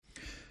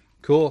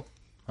Cool.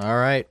 All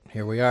right,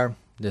 here we are.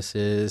 This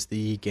is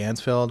the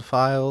Gansfeld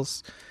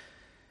Files,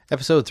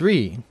 episode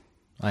 3.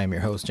 I am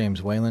your host,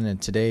 James Whalen,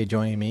 and today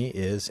joining me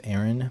is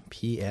Aaron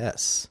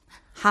P.S.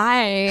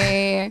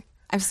 Hi.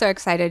 I'm so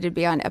excited to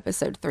be on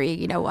episode 3.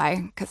 You know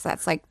why? Because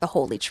that's like the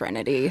Holy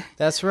Trinity.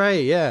 That's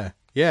right, yeah.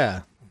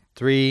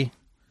 3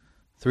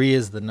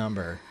 is the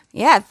number.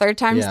 Yeah, third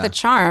time's the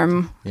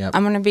charm. Yep.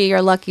 I'm going to be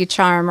your lucky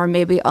charm or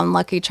maybe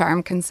unlucky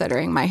charm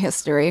considering my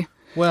history.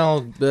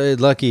 Well,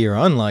 lucky or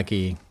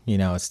unlucky, you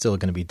know, it's still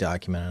going to be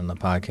documented on the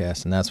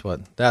podcast, and that's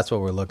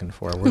what we're looking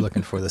for. We're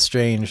looking for the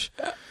strange,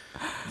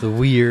 the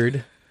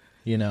weird,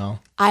 you know.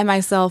 I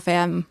myself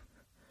am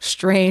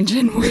strange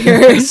and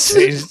weird,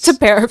 to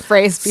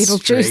paraphrase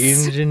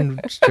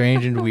Beetlejuice.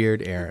 Strange and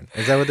weird Aaron.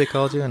 Is that what they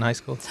called you in high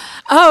school?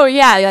 Oh,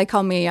 yeah. They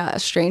call me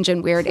strange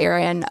and weird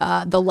Aaron,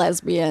 the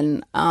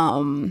lesbian.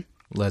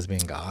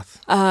 Lesbian goth.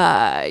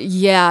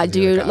 Yeah,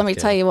 dude, let me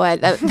tell you what,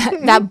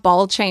 that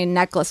ball chain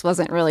necklace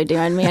wasn't really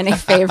doing me any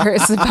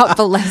favors about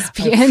the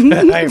lesbian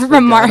I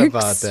remarks.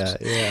 About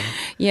that, yeah.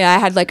 Yeah, I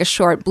had like a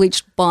short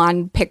bleached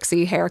blonde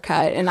pixie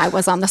haircut and I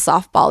was on the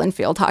softball and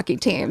field hockey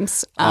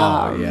teams.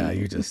 Yeah,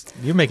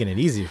 you're making it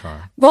easy for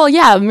him. Well,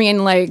 yeah, I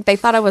mean, like they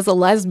thought I was a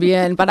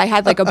lesbian, but I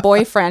had like a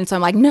boyfriend, so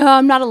I'm like, no,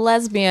 I'm not a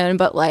lesbian,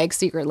 but like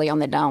secretly on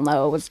the down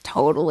low was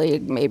totally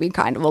maybe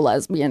kind of a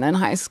lesbian in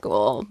high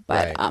school.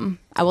 But right.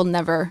 I will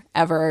never,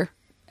 ever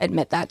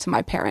admit that to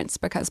my parents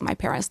because my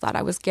parents thought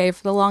I was gay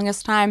for the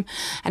longest time.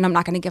 And I'm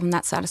not going to give them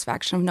that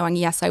satisfaction of knowing,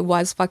 yes, I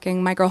was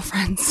fucking my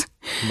girlfriends.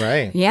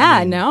 Right.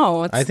 Yeah,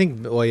 no. I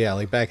think, well, yeah,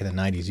 like back in the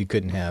 90s, you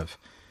couldn't have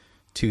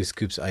 2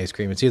 scoops of ice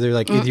cream. It's either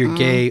like either you're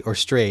gay or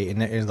straight.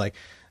 And it's like,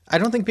 I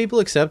don't think people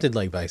accepted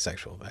like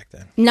bisexual back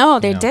then. No,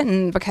 they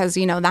didn't because,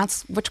 you know,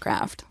 that's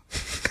witchcraft.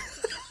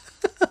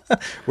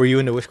 Were you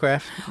into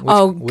witchcraft?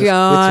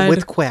 God.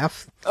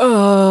 Witchcraft?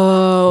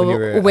 Oh,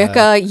 were,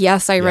 Wicca.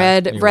 Yes, I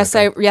read.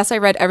 Wicca. I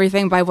read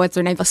everything by what's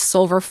her name, the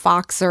Silver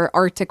Fox or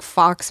Arctic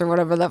Fox or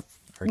whatever the.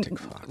 Arctic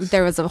Fox.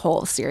 There was a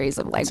whole series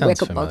of like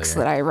Wicca books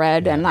that I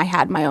read, and I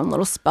had my own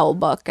little spell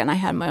book, and I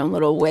had my own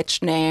little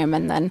witch name,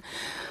 and then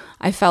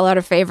I fell out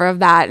of favor of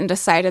that and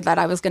decided that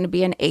I was going to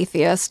be an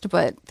atheist.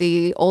 But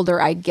the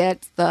older I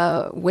get,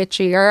 the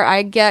witchier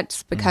I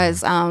get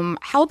because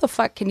how the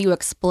fuck can you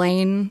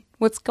explain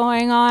what's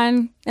going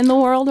on in the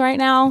world right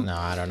now? No,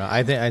 I don't know.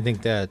 I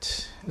think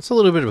that it's a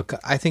little bit of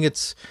I think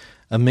it's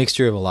a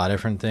mixture of a lot of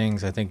different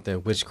things. I think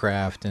that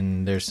witchcraft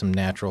and there's some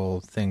natural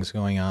things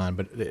going on,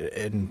 but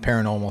and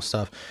paranormal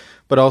stuff,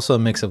 but also a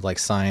mix of like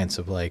science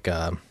of like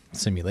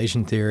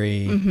simulation theory,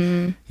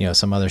 you know,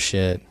 some other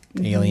shit,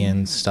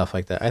 aliens, stuff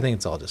like that. I think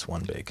it's all just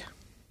one big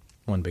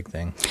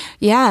thing.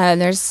 Yeah,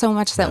 there's so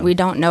much that we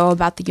don't know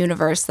about the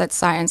universe that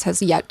science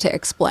has yet to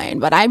explain,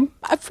 but I'm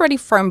a pretty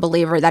firm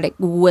believer that it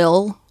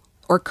will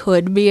or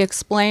could be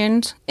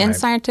explained in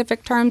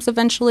scientific terms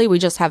eventually. We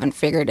just haven't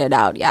figured it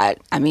out yet.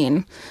 I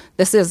mean,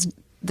 this is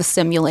the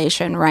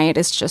simulation, right?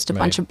 It's just a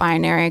bunch of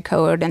binary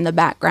code in the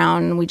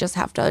background. We just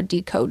have to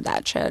decode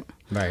that shit.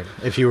 Right.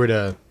 If you were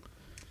to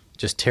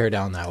just tear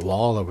down that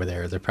wall over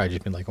there, there'd probably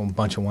just be like a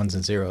bunch of ones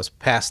and zeros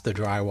past the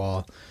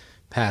drywall,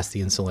 past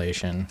the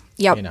insulation.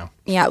 Yep. You know.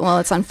 Yeah, well,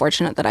 it's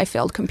unfortunate that I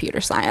failed computer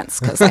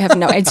science because I have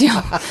no idea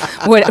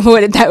what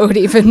that would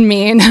even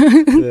mean.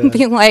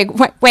 Being like,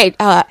 wait,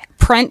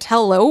 print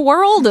hello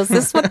world? Is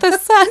this what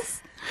this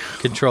says?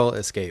 Control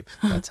escape.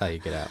 That's how you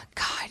get out.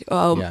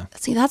 God.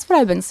 See, that's what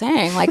I've been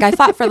saying. Like, I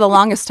thought for the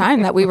longest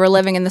time that we were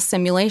living in the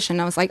simulation.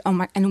 I was like, oh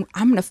my, and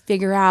I'm going to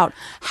figure out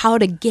how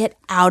to get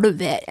out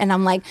of it. And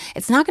I'm like,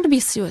 it's not going to be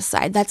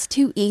suicide. That's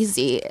too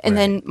easy. And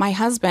then my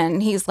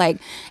husband, he's like,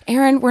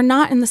 Aaron, we're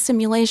not in the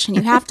simulation.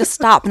 You have to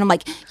stop. And I'm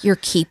like, you're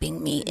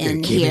keeping me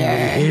in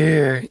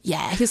here.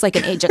 Yeah, he's like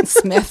an Agent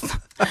Smith.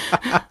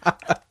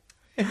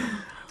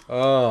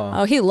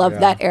 Oh, he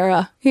loved that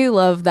era. He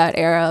loved that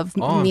era of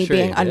me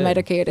being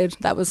unmedicated.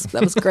 That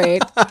was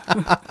great.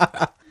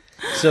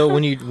 So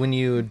when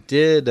you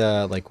did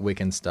like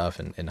Wiccan stuff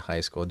in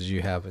high school, did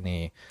you have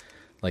any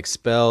like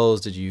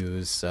spells? Did you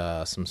use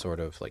some sort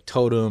of like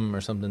totem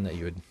or something that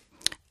you would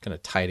kind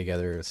of tie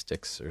together with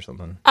sticks or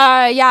something?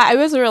 Yeah, I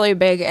was really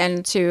big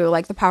into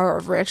like the power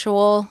of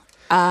ritual.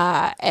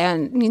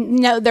 And you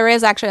know, there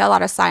is actually a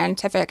lot of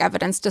scientific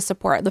evidence to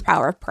support the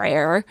power of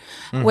prayer,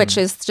 which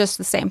is just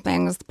the same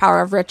thing as the power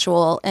of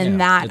ritual in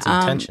that it's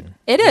intention.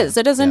 It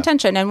is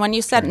intention. And when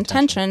you set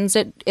intentions,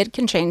 it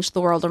can change the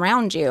world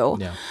around you.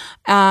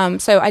 Yeah.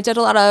 So I did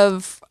a lot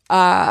of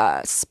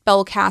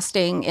spell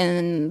casting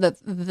in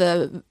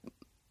the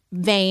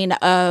vein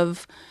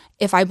of,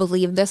 if I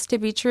believe this to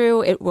be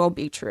true, it will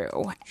be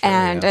true.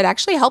 It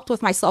actually helped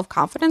with my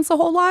self-confidence a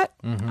whole lot.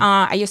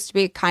 I used to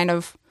be kind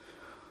of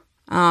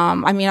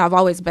I mean, I've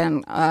always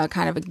been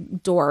kind of a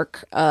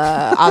dork.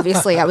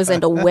 Obviously, I was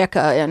into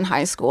Wicca in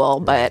high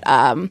school, but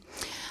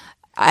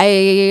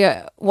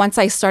once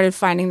I started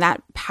finding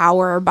that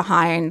power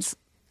behind,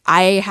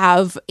 I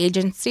have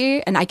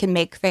agency and I can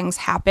make things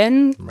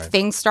happen. Right.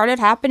 Things started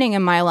happening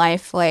in my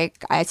life.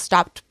 Like I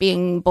stopped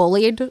being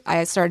bullied.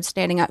 I started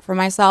standing up for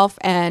myself,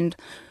 and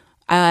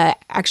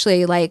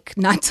actually, like,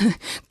 not to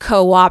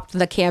co-opt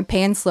the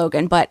campaign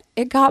slogan, but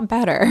it got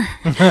better.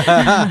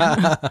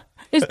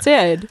 It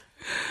did.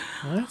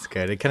 Well, that's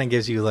good. It kind of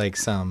gives you like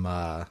some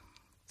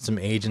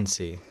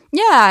agency.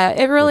 Yeah,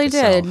 it really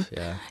did.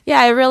 Yeah.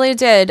 Yeah, it really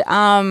did.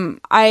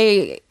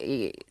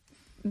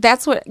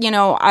 That's what,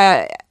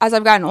 as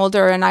I've gotten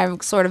older and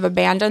I've sort of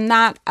abandoned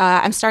that,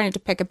 I'm starting to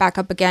pick it back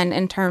up again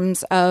in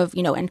terms of,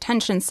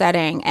 intention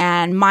setting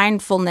and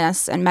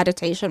mindfulness and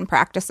meditation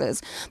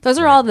practices. Those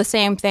are all the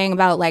same thing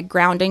about like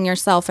grounding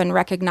yourself and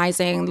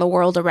recognizing the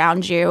world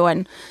around you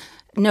and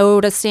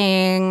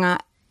noticing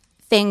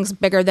things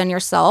bigger than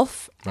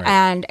yourself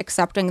and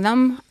accepting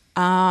them.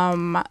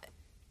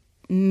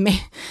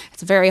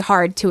 It's very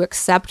hard to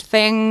accept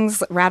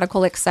things.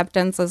 Radical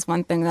acceptance is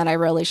one thing that I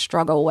really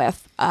struggle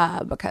with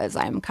because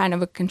I'm kind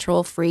of a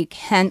control freak,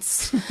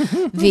 hence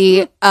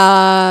the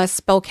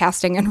spell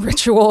casting and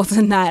rituals,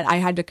 and that I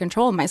had to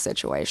control my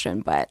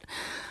situation. But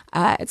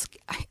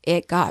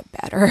it got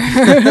better.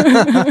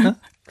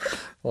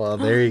 Well,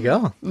 there you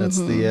go. That's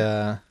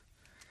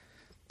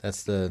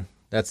that's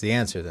the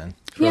answer then.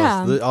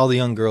 For all the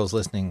young girls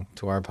listening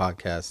to our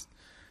podcast,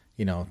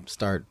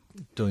 start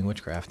doing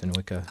witchcraft and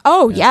Wicca.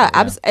 Oh, yeah.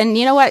 And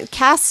you know what?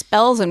 Cast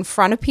spells in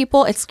front of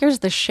people, it scares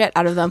the shit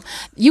out of them.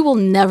 You will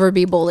never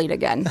be bullied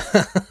again.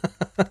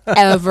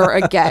 Ever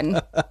again.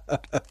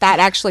 That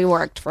actually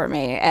worked for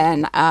me.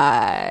 And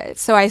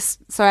so I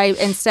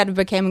instead of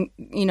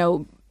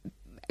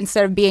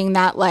being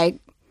that like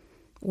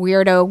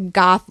weirdo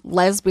goth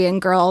lesbian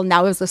girl,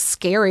 now I was a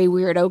scary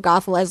weirdo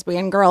goth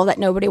lesbian girl that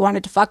nobody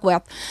wanted to fuck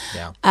with.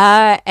 Yeah.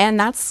 And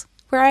that's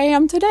where I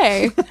am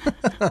today.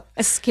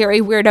 A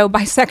scary weirdo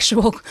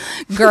bisexual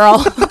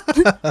girl.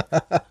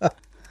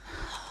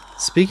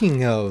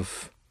 Speaking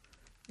of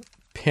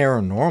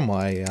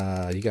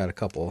paranormal, you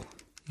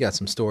got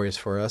some stories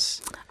for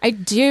us. I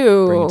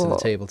do. Bring to the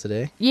table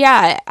today.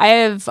 Yeah, I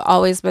have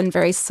always been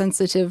very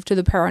sensitive to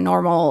the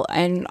paranormal,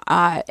 and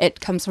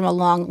it comes from a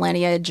long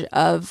lineage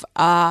of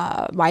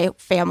my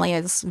family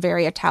is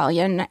very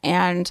Italian,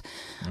 and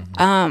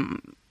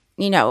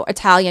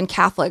Italian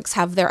Catholics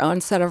have their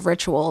own set of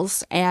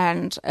rituals,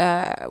 and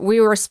we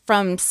were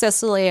from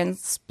Sicily, and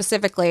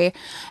specifically,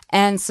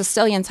 and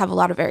Sicilians have a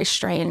lot of very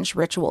strange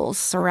rituals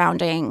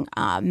surrounding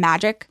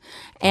magic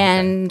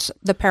and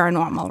the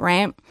paranormal,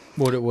 right?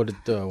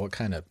 What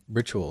kind of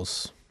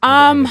rituals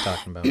are we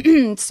talking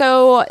about?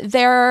 So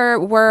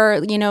there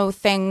were,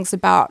 things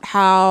about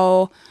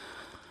how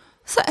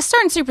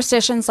certain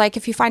superstitions, like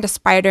if you find a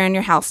spider in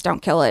your house,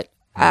 don't kill it.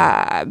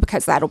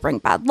 Because that'll bring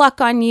bad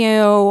luck on you.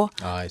 Oh,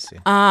 I see.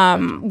 My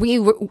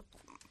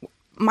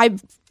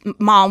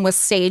mom was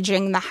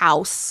saging the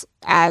house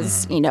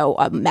as,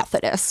 a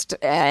Methodist,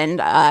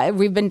 and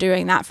we've been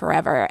doing that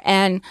forever.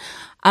 And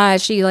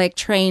she like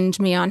trained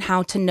me on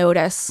how to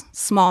notice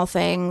small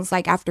things,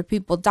 like after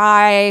people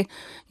die,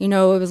 it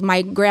was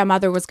my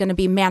grandmother was going to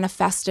be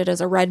manifested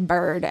as a red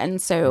bird,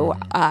 and so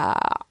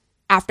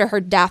after her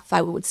death,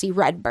 I would see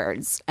red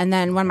birds. And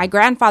then when my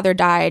grandfather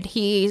died,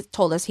 he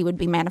told us he would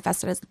be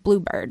manifested as the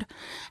bluebird.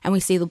 And we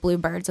see the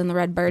bluebirds and the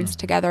red birds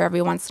together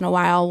every once in a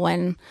while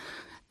when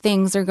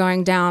things are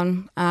going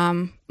down.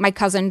 My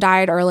cousin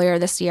died earlier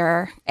this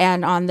year.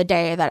 And on the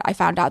day that I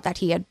found out that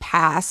he had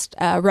passed,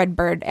 a red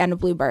bird and a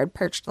bluebird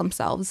perched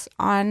themselves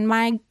on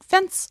my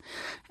fence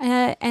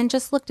and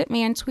just looked at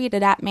me and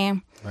tweeted at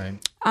me. Right.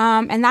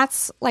 And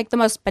that's like the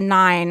most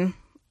benign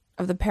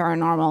of the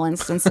paranormal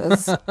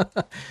instances,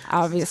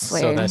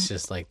 obviously. So that's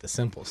just like the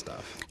simple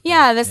stuff.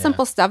 Yeah, the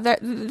simple stuff.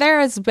 There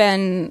has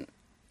been,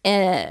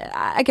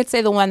 I could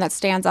say the one that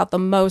stands out the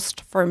most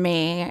for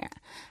me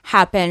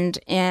happened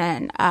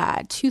in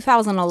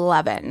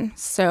 2011.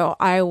 So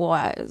I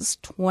was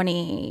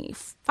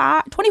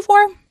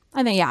 24.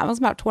 I think, I was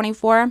about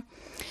 24.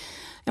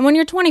 And when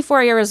you're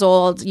 24 years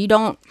old, you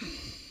don't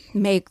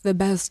make the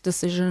best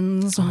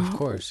decisions, of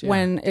course,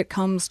 when it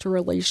comes to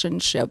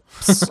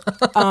relationships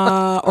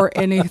or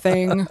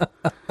anything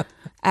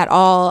at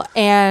all.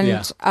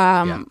 And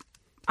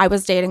I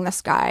was dating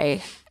this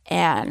guy,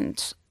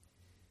 and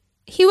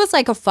he was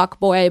like a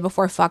fuckboy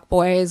before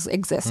fuckboys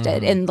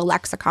existed in the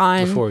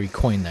lexicon. Before we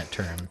coined that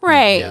term.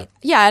 Right.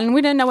 Yeah, and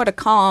we didn't know what to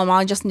call him.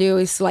 I just knew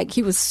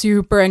he was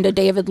super into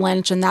David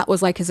Lynch, and that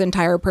was like his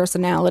entire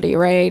personality,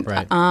 right?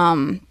 Right.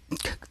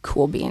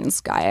 Cool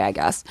beans guy, I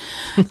guess.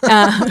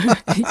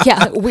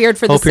 Yeah, weird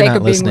for the Hope sake you're not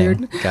of being listening,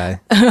 weird. Guy.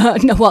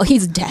 No, well,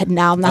 he's dead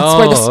now, and that's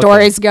where the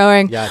story's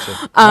going.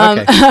 Gotcha.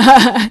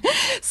 Okay.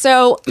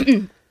 So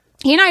he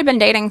and I had been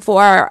dating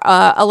for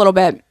a little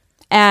bit,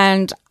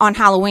 and on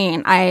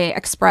Halloween, I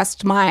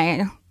expressed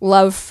my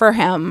love for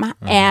him,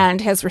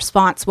 and his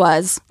response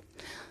was,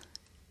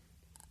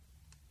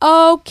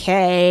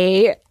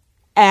 okay.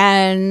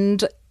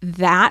 And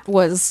that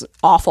was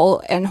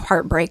awful and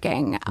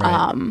heartbreaking.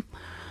 Right.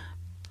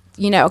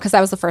 Because that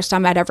was the first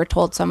time I'd ever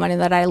told someone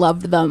that I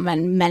loved them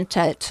and meant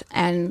it.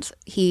 And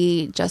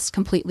he just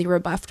completely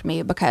rebuffed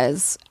me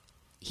because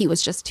he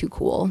was just too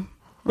cool.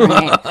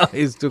 Right.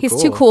 He's too He's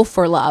cool. too cool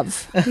for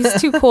love.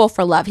 He's too cool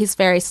for love. He's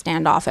very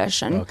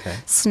standoffish and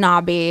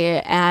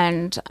snobby.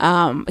 And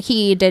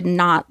he did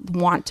not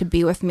want to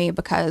be with me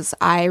because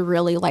I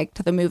really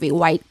liked the movie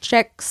White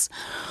Chicks.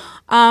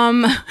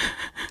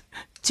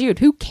 Dude,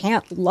 who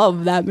can't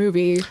love that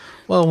movie?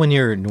 Well, when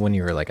you're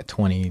like a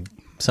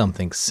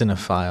 20-something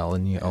cinephile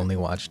and you only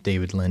watch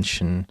David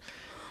Lynch and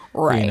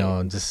Right. you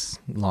know,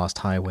 just Lost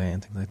Highway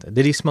and things like that.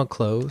 Did he smoke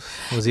cloves?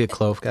 Was he a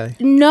clove guy?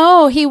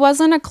 No, he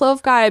wasn't a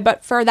clove guy,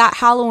 but for that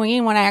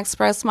Halloween when I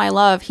expressed my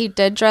love, he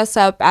did dress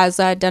up as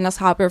Dennis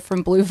Hopper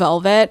from Blue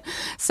Velvet.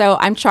 So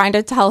I'm trying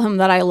to tell him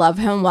that I love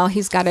him while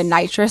he's got a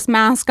nitrous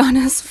mask on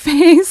his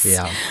face.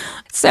 Yeah.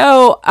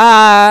 So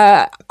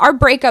our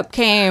breakup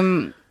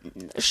came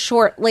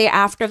shortly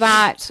after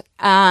that.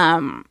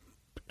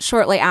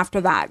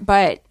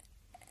 But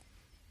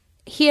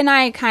he and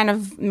I kind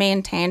of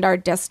maintained our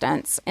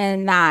distance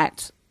in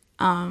that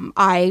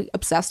I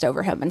obsessed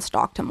over him and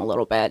stalked him a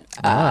little bit.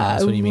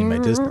 That's what you mean by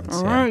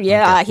distance. Yeah,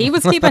 Yeah, he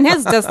was keeping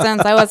his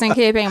distance. I wasn't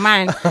keeping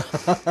mine. But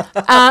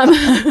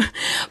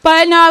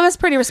no, I was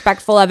pretty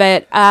respectful of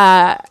it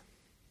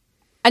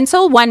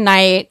until one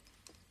night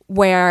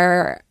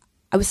where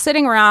I was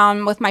sitting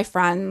around with my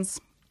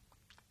friends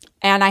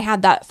and I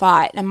had that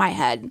thought in my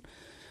head.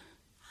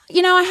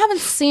 You know, I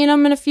haven't seen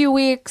him in a few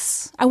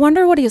weeks. I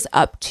wonder what he's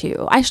up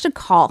to. I should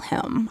call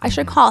him.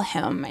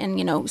 And,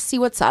 you know, see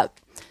what's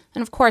up.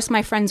 And of course,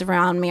 my friends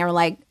around me are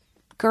like,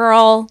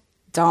 girl,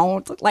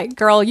 don't. Like,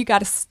 girl, you got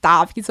to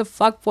stop. He's a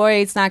fuckboy.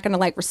 He's not going to,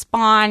 like,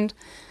 respond.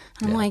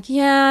 And I'm like,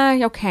 yeah,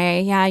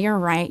 okay. Yeah, you're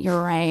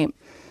right.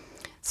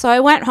 So I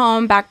went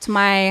home back to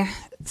my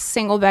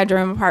single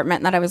bedroom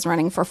apartment that I was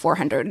renting for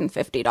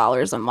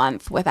 $450 a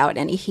month without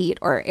any heat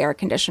or air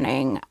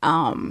conditioning.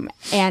 And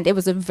it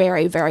was a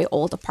very, very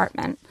old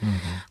apartment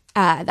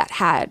that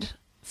had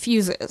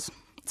fuses.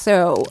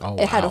 So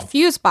it had a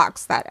fuse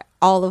box that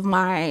all of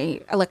my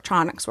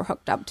electronics were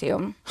hooked up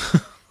to.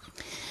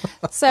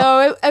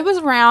 So it was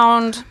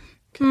around,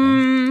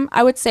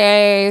 I would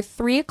say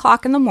 3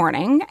 o'clock in the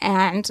morning.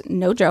 And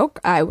no joke,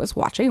 I was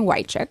watching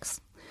White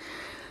Chicks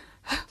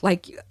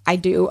like I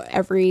do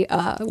every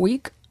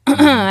week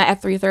at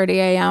 3:30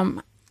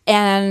 a.m.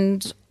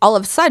 And all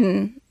of a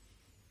sudden,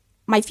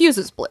 my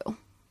fuses blew.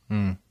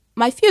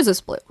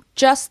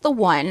 Just the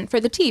one for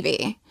the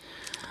TV.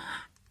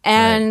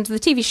 And the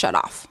TV shut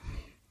off.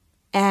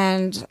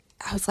 And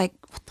I was like,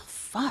 what the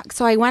fuck?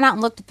 So I went out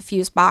and looked at the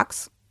fuse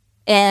box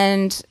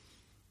and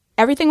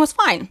everything was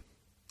fine.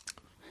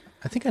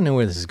 I think I know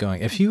where this is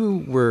going. If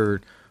you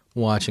were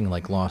watching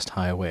like Lost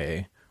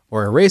Highway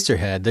or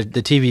Eraserhead,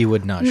 the TV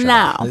would not shut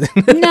off.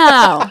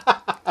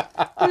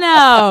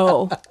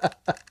 No.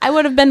 I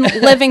would have been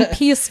living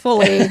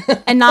peacefully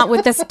and not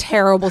with this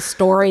terrible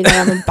story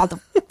that I'm about to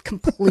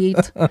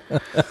complete.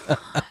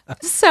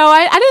 So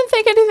I didn't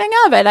think anything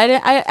of it.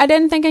 I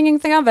didn't think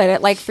anything of it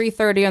at like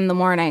 3:30 in the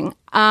morning.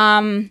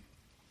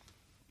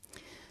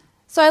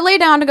 So I lay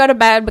down to go to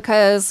bed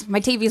because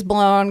my TV's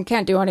blown,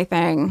 can't do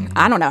anything.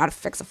 I don't know how to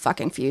fix a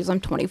fucking fuse. I'm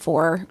a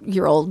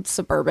 24-year-old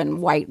suburban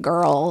white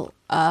girl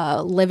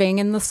living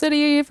in the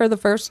city for the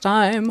first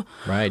time.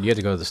 Right, you had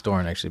to go to the store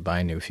and actually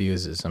buy new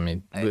fuses. I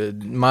mean,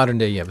 modern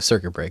day you have a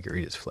circuit breaker,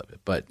 you just flip it.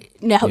 But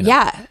no, you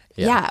know,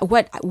 yeah.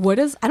 What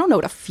is? I don't know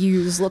what a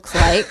fuse looks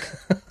like.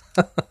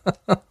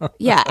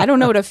 Yeah, I don't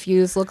know what a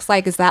fuse looks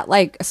like. Is that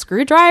like a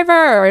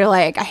screwdriver or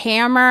like a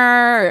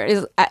hammer?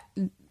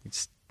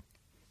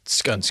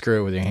 It's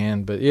unscrew it with your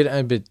hand, but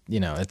you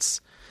know, it's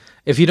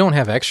if you don't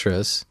have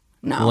extras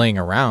laying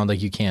around,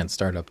 like you can't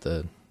start up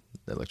the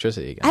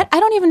electricity again. I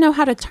don't even know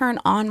how to turn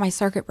on my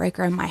circuit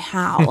breaker in my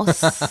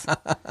house.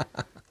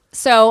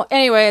 So,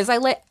 anyways, I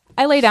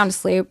lay down to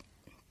sleep,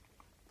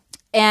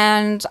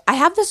 and I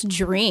have this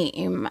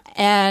dream,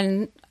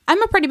 and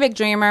I'm a pretty big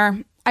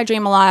dreamer. I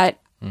dream a lot.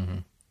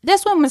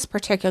 This one was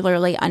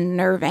particularly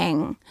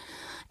unnerving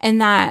in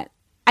that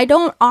I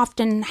don't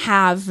often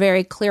have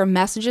very clear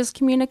messages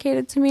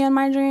communicated to me in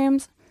my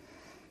dreams,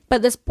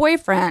 but this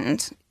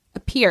boyfriend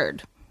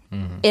appeared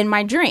in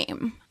my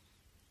dream.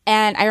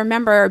 And I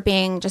remember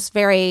being just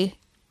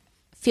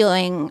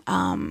feeling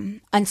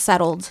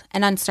unsettled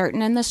and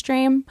uncertain in this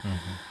dream.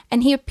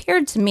 And he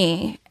appeared to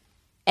me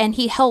and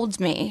he held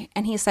me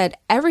and he said,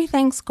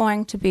 everything's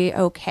going to be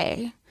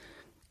okay.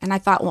 And I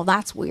thought, well,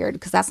 that's weird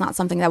because that's not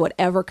something that would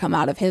ever come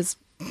out of his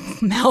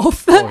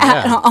mouth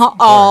at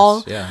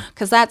all.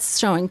 Because that's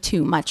showing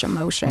too much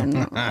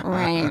emotion,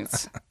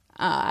 right?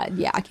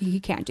 Yeah, he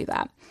can't do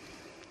that.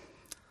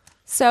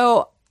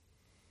 So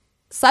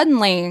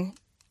suddenly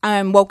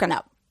I'm woken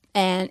up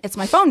and it's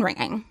my phone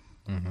ringing.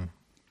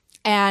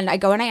 And I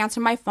go and I answer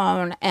my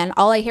phone and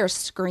all I hear is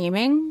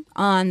screaming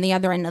on the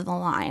other end of the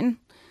line.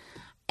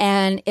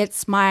 And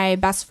it's my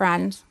best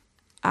friend.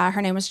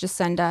 Her name was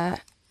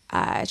Jacinda.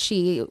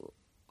 She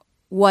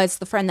was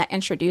the friend that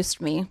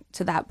introduced me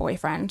to that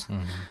boyfriend.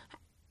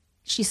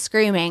 She's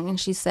screaming and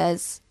she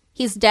says,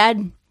 he's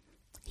dead.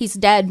 He's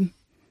dead.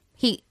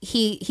 He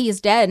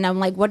is dead. And I'm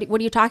like, what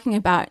are you talking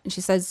about? And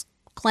she says,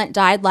 Clint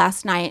died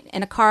last night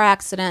in a car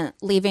accident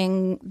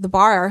leaving the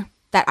bar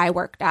that I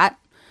worked at.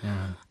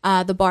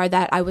 the bar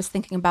that I was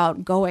thinking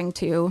about going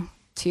to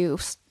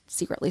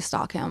secretly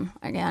stalk him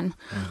again,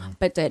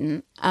 but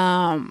didn't.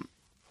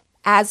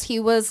 As he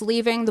was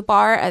leaving the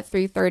bar at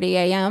 3:30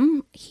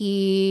 a.m.,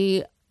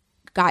 he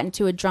got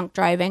into a drunk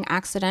driving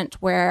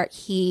accident where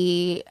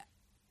he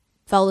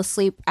fell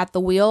asleep at the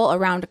wheel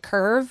around a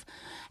curve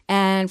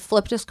and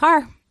flipped his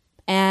car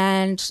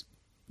and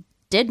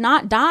did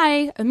not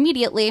die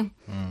immediately.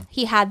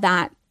 He had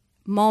that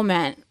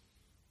moment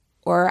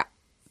or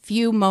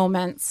few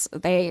moments.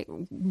 They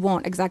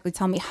won't exactly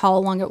tell me how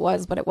long it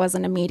was, but it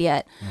wasn't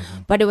immediate.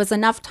 But it was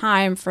enough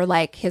time for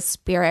like his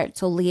spirit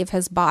to leave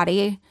his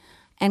body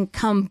and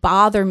come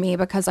bother me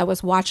because I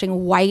was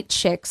watching White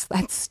Chicks,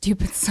 that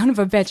stupid son of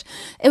a bitch.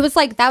 It was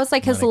like, that was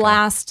like his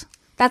last,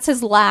 that's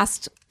his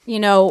last,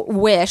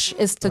 wish,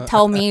 is to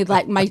tell me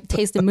like my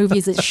taste in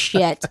movies is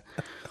shit.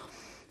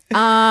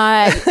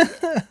 Yeah,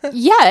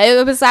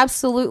 it was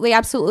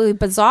absolutely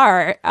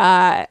bizarre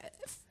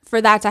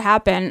for that to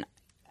happen.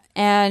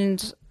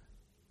 And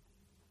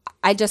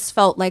I just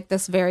felt like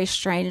this very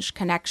strange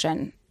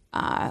connection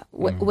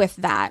with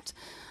that.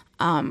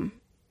 I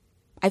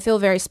feel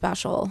very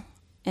special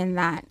in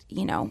that,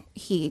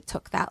 he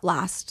took that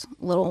last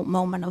little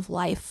moment of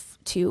life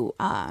to,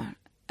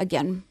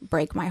 again,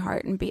 break my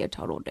heart and be a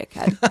total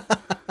dickhead.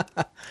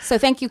 So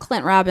thank you,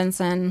 Clint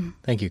Robinson.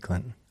 Thank you,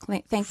 Clint.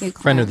 Thank you, Clint.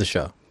 Friend of the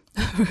show.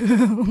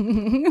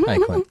 Hi,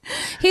 Clint.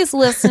 He's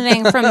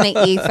listening from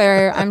the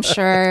ether, I'm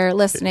sure.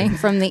 Listening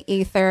from the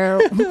ether,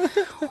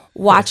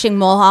 watching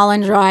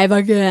Mulholland Drive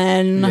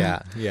again.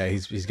 Yeah.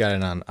 He's got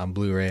it on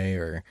Blu-ray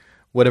or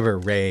whatever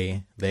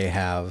ray they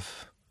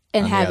have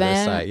in on heaven. The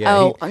other side.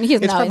 Yeah,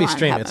 it's probably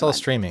streaming. It's all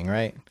streaming,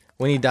 right?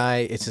 When you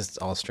die, it's just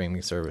all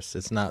streaming service.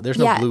 It's not. There's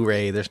no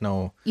Blu-ray. There's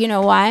no. You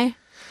know why?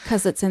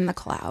 Because it's in the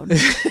cloud.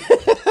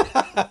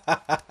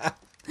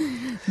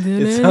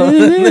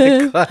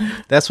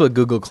 That's what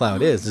Google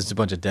Cloud is. It's a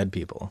bunch of dead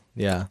people.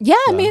 Yeah. Yeah,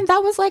 I mean, that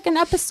was like an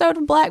episode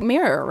of Black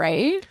Mirror,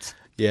 right?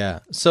 Yeah.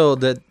 So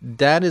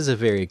that is a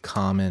very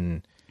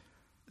common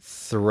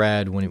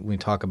thread when we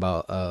talk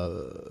about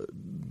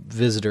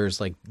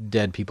visitors, like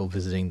dead people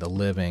visiting the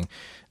living.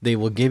 They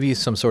will give you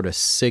some sort of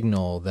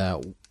signal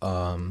that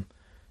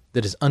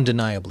that is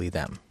undeniably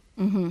them.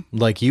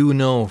 Like,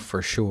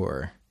 for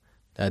sure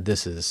that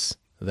this is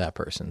that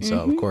person. So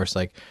of course,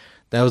 like,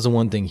 that was the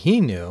one thing he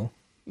knew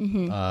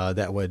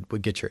that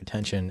would get your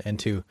attention, and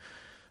to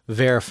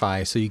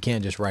verify, so you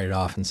can't just write it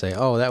off and say,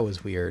 oh, that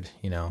was weird,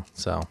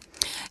 so.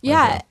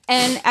 Yeah,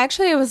 and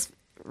actually it was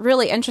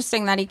really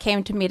interesting that he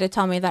came to me to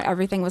tell me that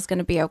everything was going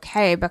to be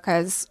okay,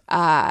 because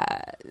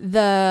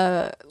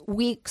the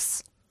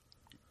weeks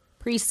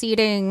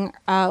preceding,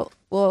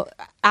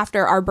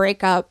 after our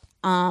breakup,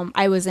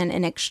 I was in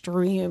an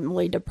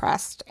extremely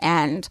depressed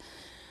and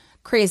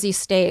crazy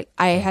state.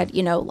 I had,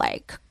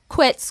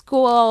 quit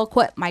school,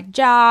 quit my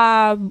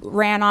job,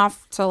 ran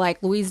off to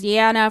like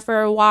Louisiana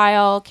for a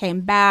while,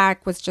 came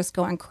back, was just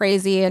going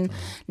crazy and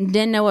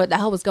didn't know what the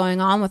hell was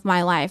going on with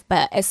my life.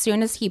 But as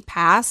soon as he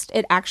passed,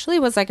 it actually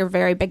was like a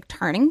very big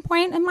turning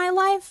point in my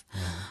life.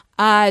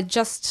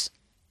 Just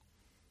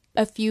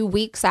a few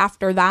weeks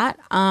after that,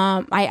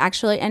 I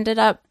actually ended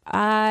up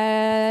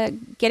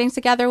getting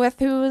together with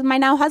who my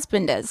now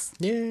husband is.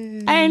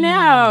 Yay. I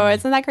know,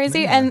 isn't that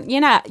crazy? Yeah. And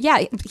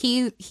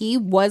he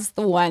was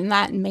the one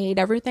that made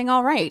everything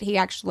all right. He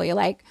actually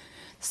like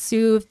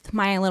soothed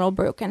my little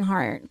broken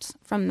heart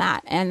from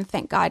that, and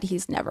thank God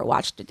he's never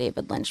watched a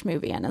David Lynch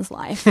movie in his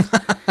life.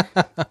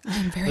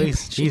 I'm very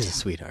he's a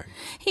sweetheart.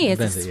 He is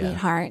a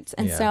sweetheart.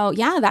 And so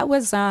that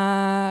was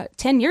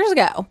 10 years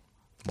ago.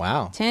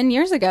 Wow. 10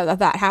 years ago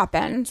that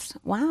happened.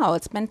 Wow,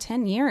 it's been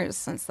 10 years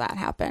since that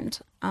happened.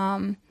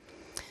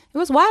 It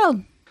was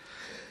wild.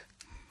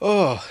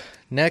 Oh,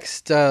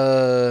 next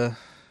topic.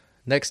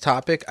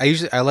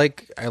 I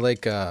like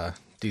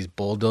these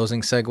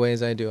bulldozing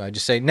segues I do. I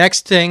just say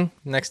next thing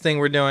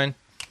we're doing,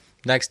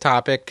 next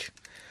topic.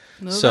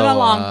 Moving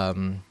along. So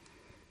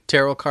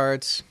tarot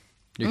cards.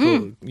 You're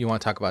cool. You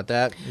want to talk about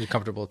that? You're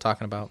comfortable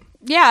talking about?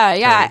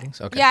 Yeah.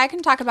 Okay. Yeah, I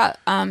can talk about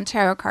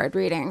tarot card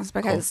readings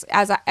because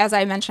cool. as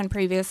I mentioned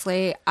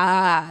previously,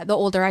 the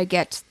older I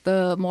get,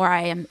 the more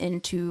I am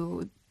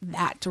into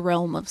that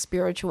realm of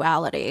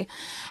spirituality.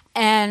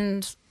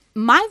 And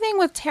my thing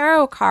with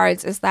tarot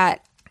cards is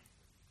that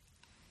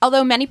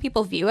although many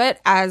people view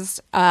it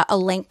as a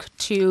link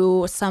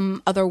to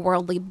some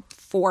otherworldly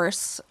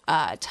force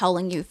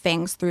telling you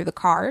things through the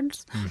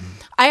cards,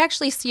 I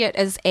actually see it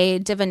as a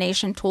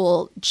divination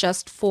tool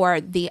just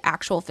for the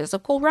actual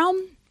physical realm,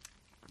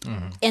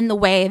 in the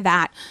way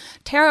that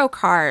tarot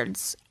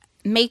cards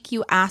make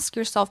you ask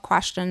yourself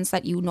questions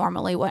that you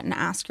normally wouldn't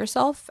ask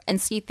yourself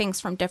and see things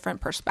from different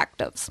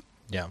perspectives.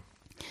 Yeah.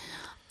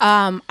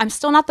 I'm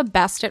still not the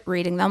best at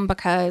reading them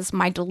because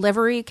my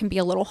delivery can be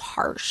a little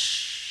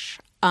harsh.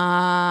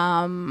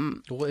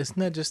 Well, isn't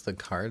that just the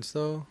cards,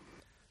 though?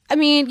 I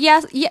mean,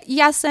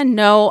 yes and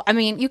no. I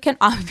mean, you can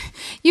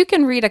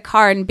read a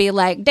card and be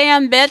like,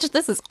 "Damn, bitch,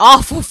 this is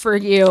awful for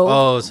you."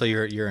 Oh, so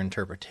your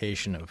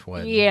interpretation of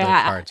what the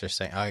cards are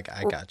saying. I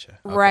gotcha.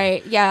 Okay.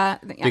 Right? Yeah.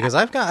 Because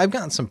I've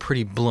gotten some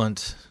pretty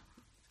blunt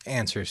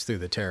answers through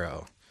the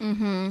tarot.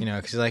 Mm-hmm. You know,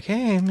 because like,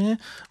 hey man,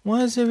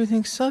 why does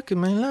everything suck in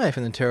my life?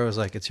 And the tarot was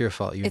like, it's your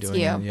fault. You're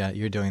doing it. Yeah,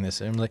 you're doing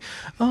this. And I'm like,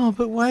 oh,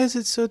 but why is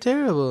it so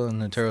terrible?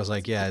 And the tarot's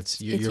like, yeah, it's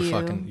you're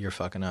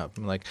fucking up.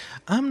 I'm like,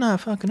 I'm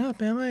not fucking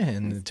up, am I?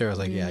 And the tarot's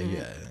like, yeah.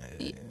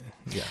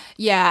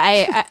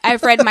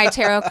 I've read my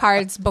tarot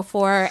cards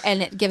before,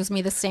 and it gives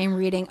me the same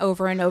reading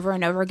over and over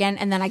and over again,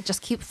 and then I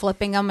just keep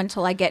flipping them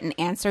until I get an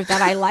answer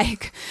that I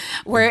like,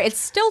 where it's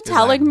still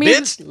telling me,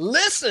 bitch,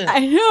 listen. I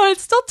know,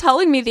 it's still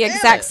telling me the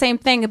exact same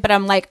thing, but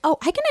I'm like, oh,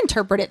 I can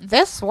interpret it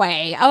this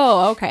way.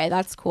 Oh, okay,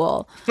 that's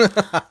cool. But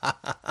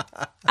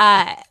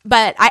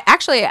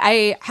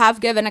I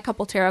have given a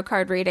couple tarot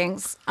card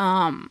readings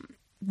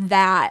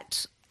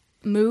that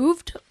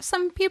moved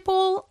some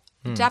people.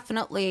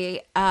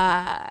 Definitely.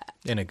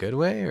 In a good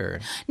way,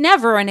 or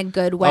never in a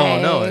good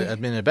way? Oh no,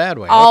 in a bad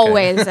way.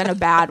 Always in a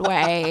bad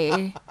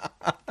way.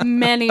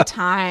 Many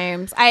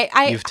times.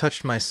 You've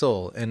touched my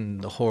soul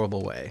in a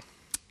horrible way.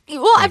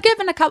 Well, I've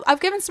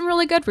given some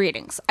really good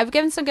readings. I've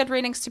given some good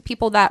readings to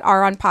people that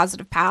are on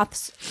positive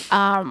paths.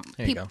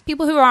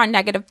 People who are on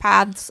negative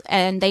paths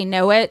and they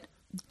know it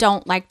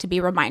don't like to be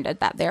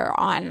reminded that they're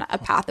on a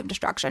path of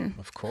destruction.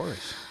 Of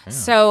course. Yeah.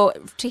 So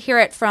to hear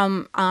it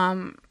from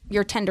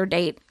your Tinder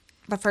date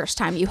the first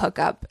time you hook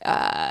up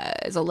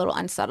is a little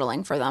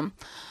unsettling for them.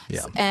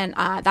 Yeah. And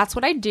that's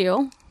what I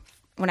do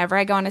whenever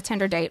I go on a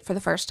Tinder date for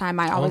the first time.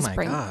 I always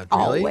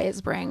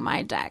bring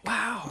my deck.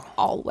 Wow.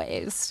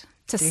 Always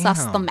to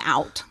suss them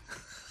out.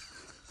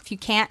 If you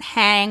can't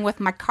hang with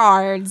my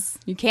cards,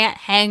 you can't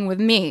hang with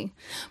me.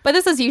 But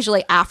this is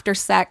usually after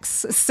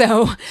sex,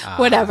 so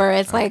whatever.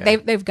 It's like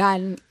they've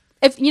gotten.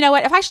 If you know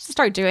what, if I should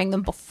start doing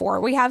them before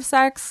we have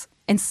sex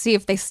and see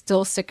if they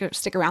still stick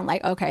around,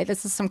 like, okay,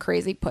 this is some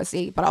crazy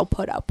pussy, but I'll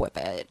put up with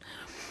it.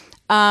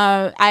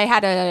 I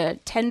had a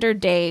Tinder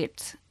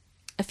date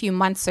a few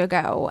months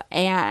ago,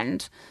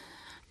 and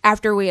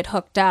after we had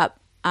hooked up,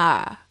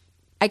 I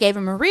gave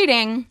him a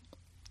reading,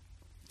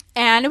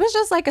 and it was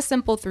just like a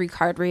simple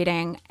 3-card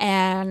reading,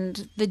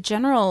 and the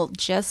general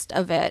gist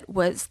of it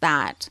was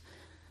that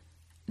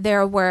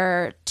there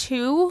were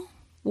 2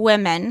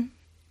 women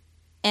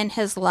in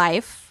his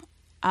life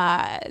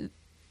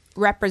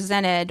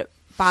represented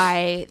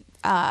by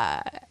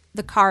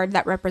the card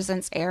that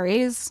represents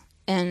Aries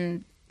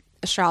in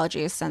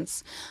astrology,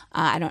 since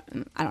I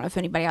don't know if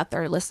anybody out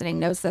there listening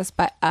knows this,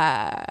 but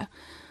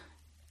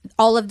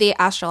all of the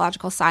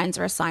astrological signs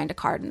are assigned a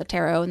card in the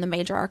tarot and the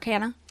major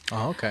arcana.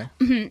 Oh, okay.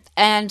 Mm-hmm.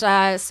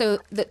 And so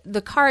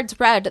the cards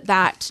read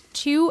that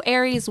 2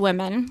 Aries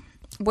women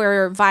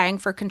were vying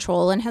for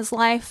control in his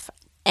life,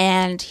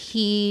 and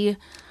he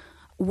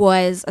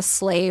was a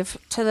slave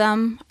to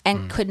them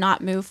and could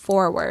not move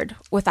forward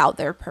without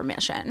their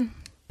permission,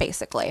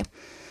 basically.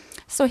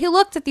 So he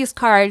looked at these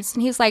cards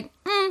and he's like,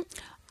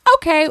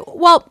 okay,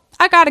 well,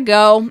 I gotta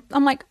go.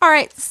 I'm like, all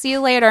right, see you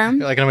later.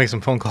 You're like, gonna make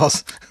some phone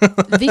calls.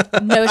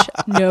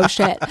 No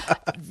shit.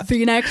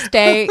 The next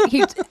day,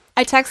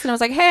 I texted him. I was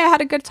like, hey, I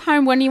had a good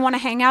time. When do you want to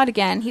hang out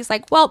again? He's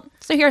like, well,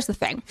 so here's the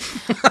thing.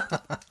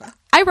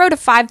 I wrote a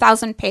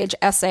 5,000-page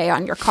essay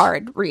on your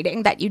card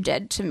reading that you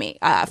did to me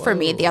for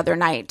me the other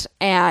night,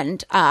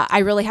 and I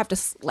really have to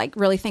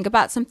really think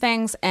about some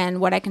things. And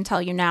what I can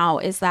tell you now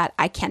is that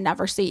I can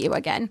never see you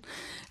again.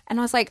 And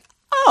I was like,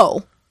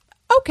 oh,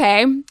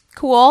 okay,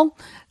 cool.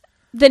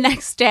 The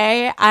next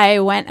day, I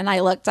went and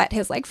I looked at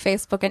his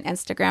Facebook and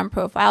Instagram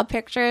profile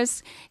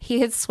pictures.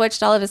 He had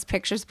switched all of his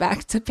pictures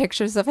back to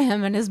pictures of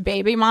him and his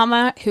baby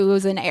mama, who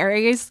was in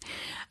Aries.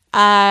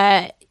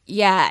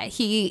 Yeah,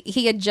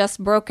 he had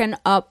just broken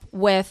up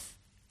with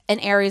an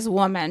Aries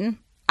woman.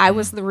 I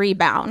was the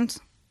rebound.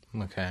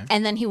 Okay.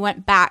 And then he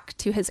went back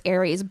to his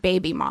Aries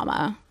baby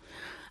mama,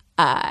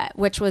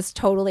 which was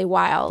totally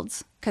wild.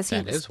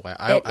 That is wild.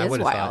 I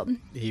would have thought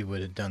he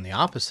would have done the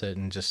opposite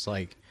and just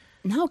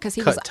no, because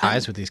he cut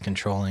ties with these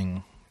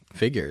controlling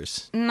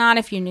figures. Not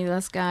if you knew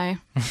this guy.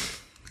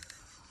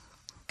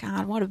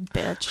 God, what a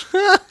bitch.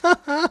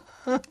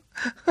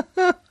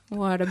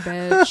 What a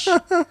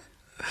bitch.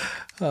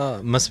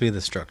 Must be the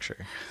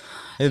structure.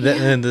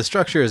 And the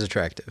structure is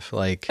attractive.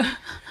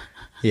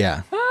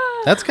 Yeah.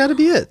 That's got to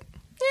be it.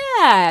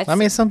 Yeah. I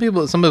mean, some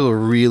people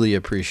really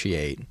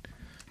appreciate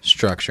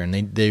structure, and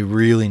they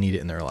really need it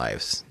in their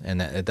lives,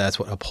 and that's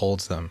what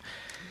upholds them.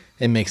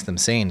 It makes them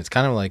sane. It's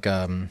kind of like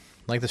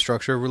the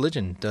structure of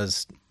religion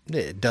does.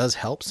 It does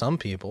help some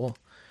people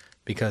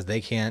because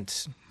they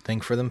can't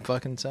think for them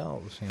fucking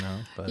selves,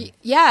 But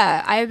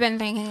yeah, I've been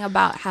thinking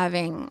about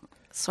having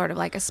sort of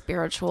like a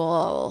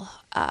spiritual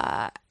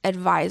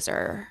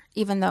advisor,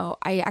 even though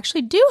I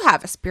actually do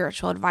have a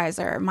spiritual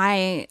advisor.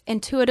 My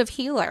intuitive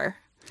healer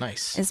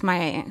is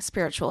my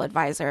spiritual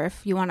advisor.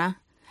 If you want to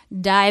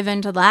dive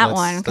into that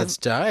one. Let's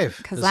dive.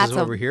 Because that's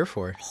what we're here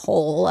for.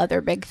 Whole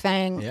other big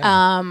thing.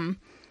 Yeah.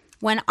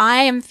 when I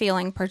am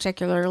feeling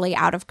particularly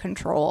out of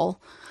control,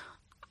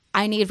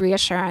 I need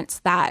reassurance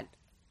that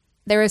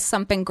there is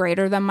something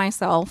greater than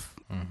myself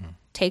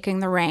taking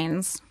the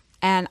reins,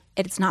 and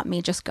it's not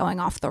me just going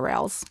off the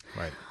rails.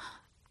 Right.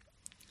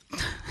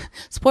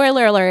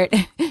 Spoiler alert,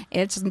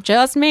 it's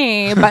just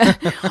me,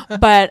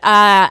 but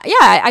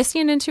I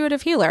see an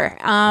intuitive healer.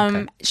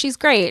 She's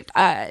great.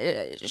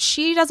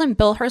 She doesn't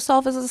bill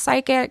herself as a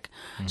psychic.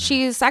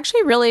 She's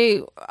actually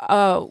really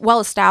well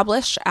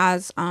established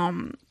as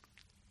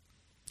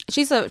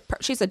she's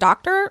a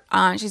doctor.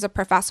 She's a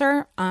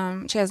professor.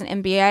 She has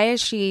an MBA.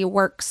 She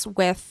works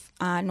with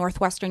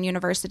Northwestern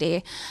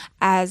University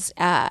as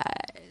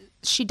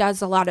she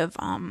does a lot of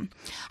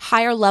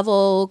higher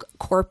level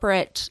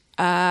corporate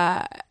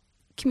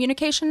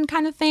communication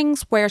kind of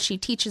things, where she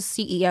teaches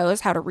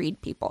CEOs how to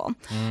read people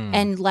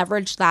and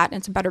leverage that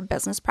into better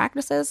business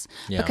practices,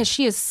 because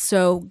she is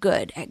so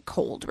good at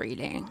cold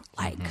reading.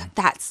 Like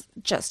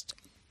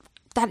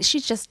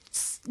she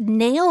just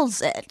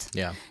nails it.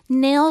 Yeah.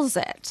 Nails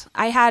it.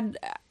 I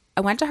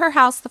went to her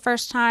house the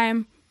first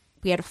time.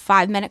 We had a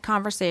 5-minute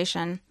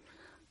conversation.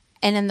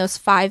 And in those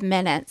 5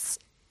 minutes,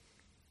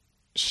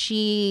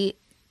 she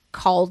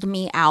called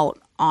me out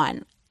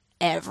on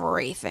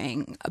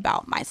everything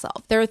about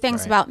myself. There are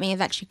things about me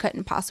that she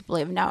couldn't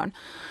possibly have known.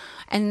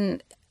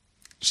 And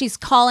she's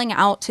calling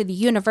out to the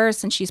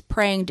universe, and she's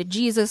praying to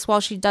Jesus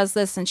while she does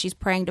this, and she's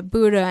praying to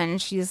Buddha,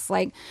 and she's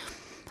like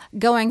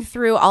going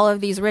through all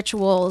of these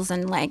rituals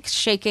and like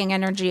shaking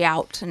energy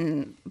out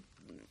and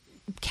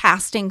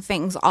casting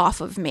things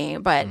off of me.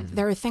 But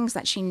there are things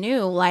that she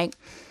knew, like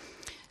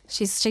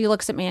she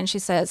looks at me and she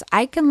says,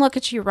 I can look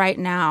at you right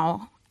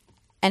now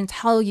and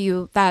tell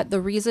you that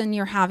the reason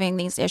you're having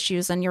these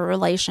issues in your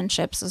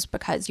relationships is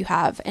because you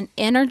have an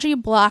energy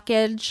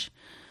blockage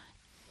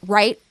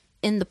right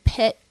in the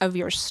pit of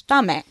your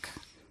stomach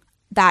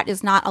that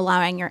is not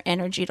allowing your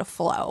energy to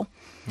flow.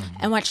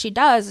 And what she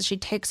does is she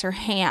takes her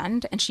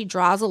hand and she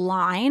draws a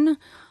line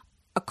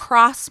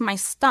across my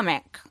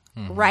stomach,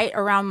 right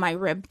around my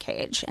rib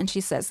cage. And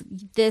she says,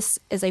 this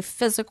is a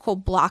physical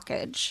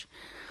blockage.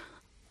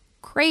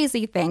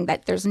 Crazy thing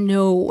that there's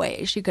no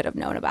way she could have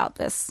known about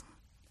this.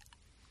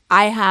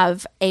 I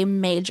have a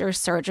major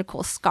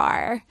surgical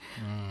scar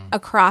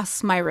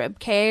across my rib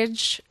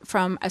cage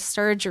from a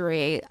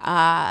surgery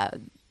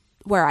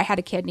where I had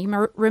a kidney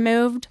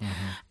removed.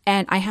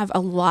 And I have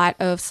a lot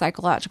of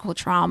psychological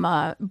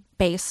trauma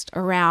based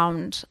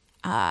around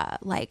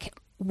like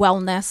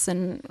wellness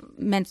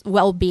and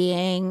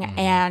well-being.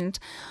 And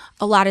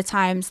a lot of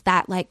times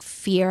that like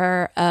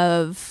fear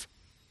of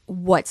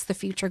what's the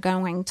future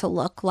going to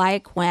look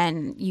like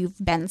when you've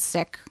been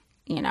sick.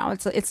 You know,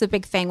 it's a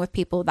big thing with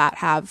people that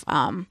have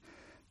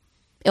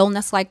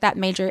illness like that,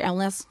 major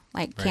illness,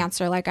 like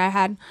cancer, like I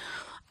had,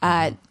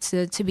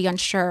 to be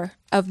unsure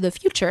of the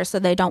future. So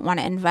they don't want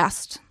to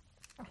invest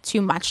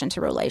too much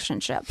into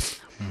relationships.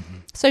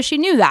 So she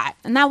knew that.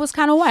 And that was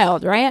kind of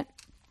wild, right?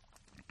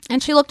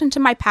 And she looked into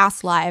my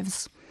past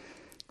lives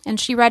and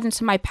she read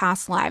into my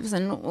past lives.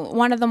 And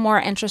one of the more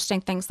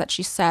interesting things that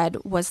she said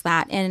was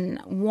that in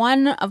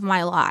one of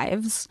my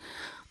lives,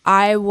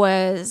 I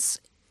was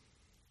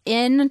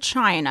in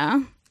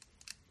China.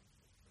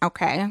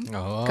 Okay.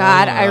 Oh,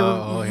 God,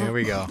 here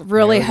we go.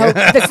 Really hope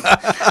this.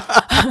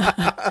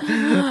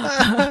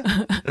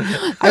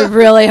 I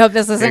really hope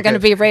this isn't going to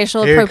be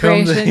racial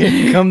appropriation.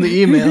 Here come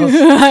the emails.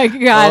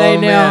 God, I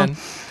know. Man.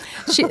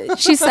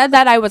 She said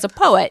that I was a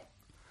poet.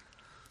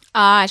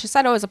 She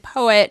said I was a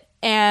poet,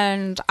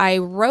 and I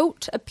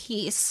wrote a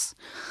piece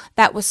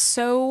that was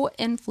so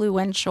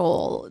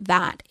influential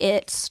that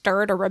it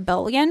stirred a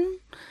rebellion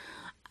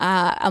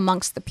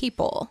amongst the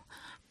people.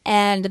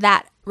 And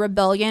that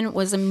rebellion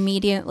was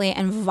immediately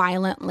and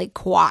violently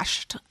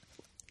quashed.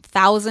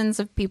 Thousands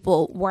of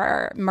people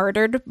were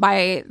murdered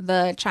by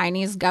the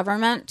Chinese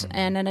government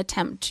in an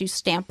attempt to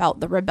stamp out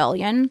the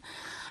rebellion.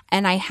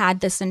 And I had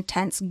this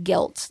intense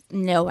guilt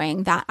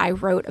knowing that I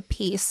wrote a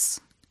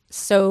piece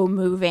so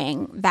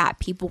moving that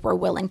people were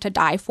willing to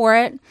die for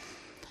it.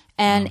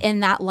 And in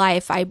that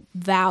life, I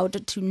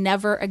vowed to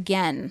never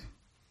again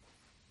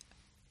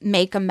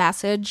make a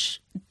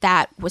message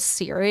that was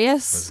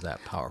serious. Was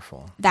that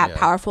powerful?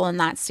 Powerful and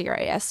that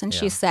serious. And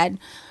she said,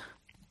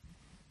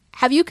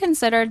 have you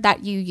considered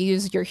that you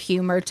use your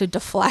humor to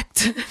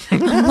deflect?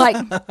 I'm like,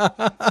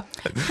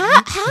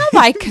 have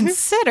I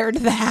considered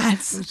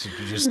that?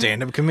 You're a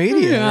stand-up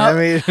comedian. I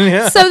mean,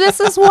 So this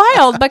is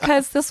wild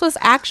because this was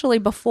actually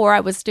before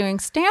I was doing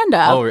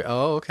stand-up.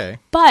 Oh, okay.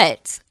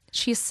 But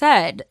she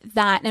said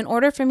that in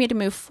order for me to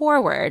move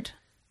forward,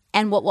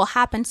 and what will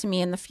happen to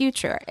me in the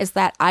future is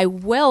that I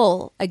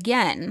will,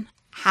 again,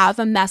 have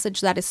a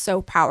message that is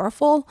so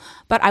powerful,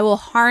 but I will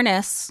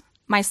harness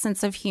my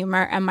sense of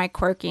humor and my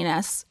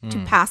quirkiness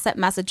to pass that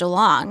message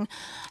along.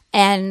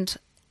 And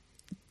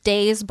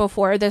days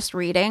before this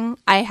reading,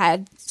 I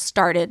had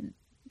started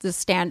the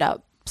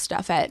stand-up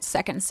stuff at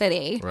Second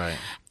City. Right.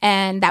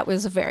 And that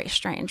was a very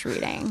strange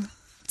reading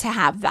to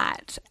have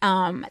that.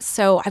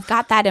 So I've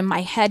got that in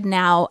my head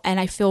now, and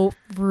I feel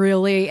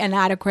really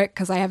inadequate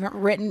because I haven't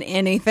written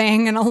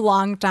anything in a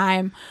long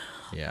time.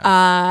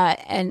 Yeah.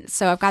 And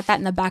so I've got that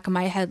in the back of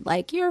my head,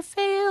 like, you're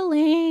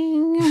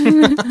failing.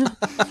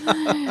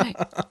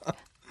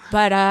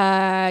 But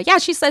yeah,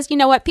 she says, you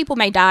know what? People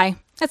may die.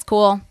 That's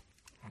cool.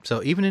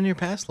 So even in your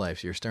past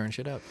lives, you're stirring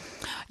shit up.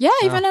 Yeah,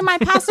 even in my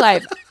past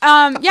life.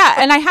 Yeah,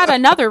 and I had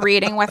another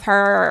reading with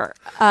her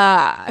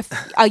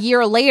a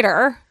year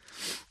later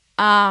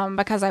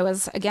because I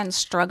was, again,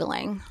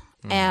 struggling.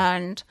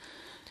 And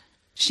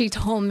she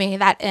told me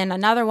that in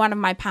another one of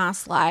my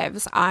past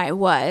lives, I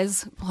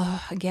was,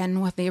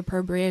 again, with the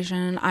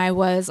appropriation, I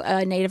was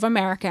a Native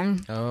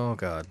American. Oh,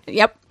 God.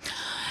 Yep.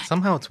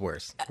 Somehow it's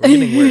worse. We're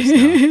getting worse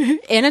now.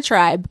 In a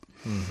tribe.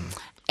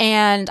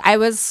 And I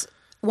was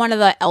one of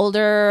the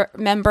elder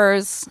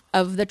members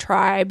of the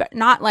tribe.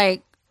 Not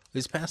like...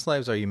 These past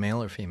lives, are you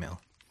male or female?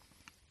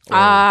 Or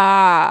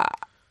I've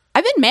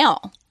been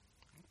male.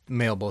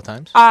 male both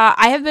times?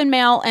 I have been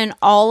male in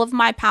all of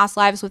my past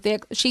lives. With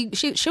the she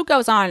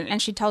goes on and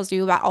she tells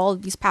you about all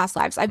of these past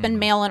lives. I've been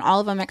male in all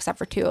of them except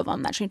for 2 of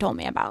them that she told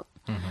me about.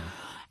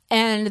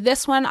 And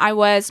this one, I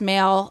was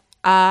male,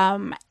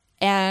 and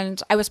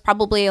I was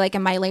probably like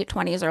in my late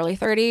 20s, early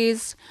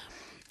 30s,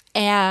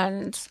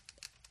 and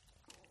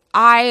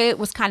I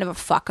was kind of a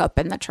fuck up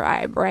in the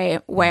tribe,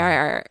 right?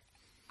 Where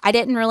I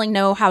didn't really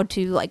know how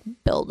to like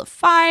build a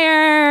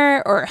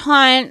fire or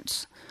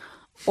hunt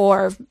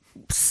or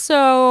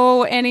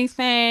sew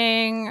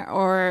anything,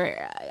 or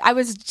I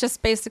was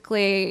just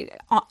basically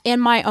in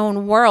my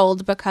own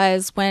world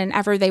because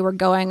whenever they were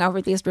going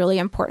over these really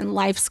important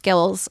life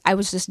skills, I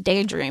was just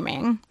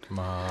daydreaming.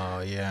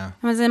 Oh, yeah.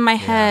 I was in my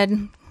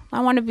head. I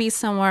want to be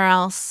somewhere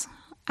else.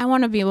 I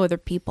want to be where the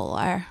people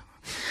are.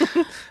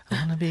 I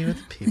want to be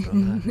with people.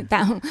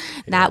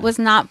 That was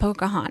not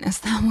Pocahontas.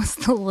 That was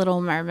the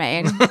Little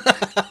Mermaid.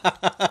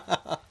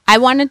 I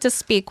wanted to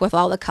speak with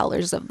all the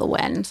colors of the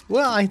wind.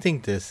 Well, I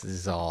think this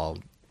is all...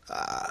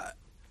 I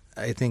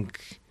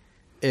think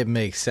it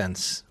makes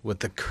sense with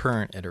the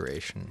current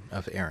iteration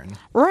of Aaron.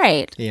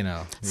 Right. You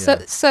know. So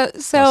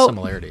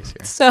similarities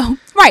here. So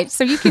right.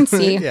 So you can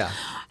see. Yeah.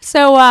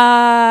 So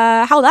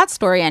how that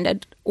story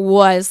ended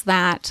was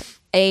that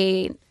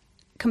a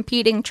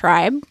competing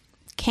tribe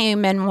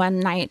came in one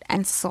night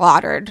and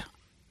slaughtered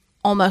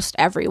almost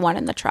everyone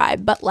in the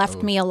tribe, but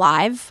left me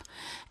alive.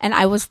 And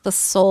I was the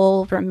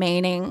sole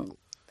remaining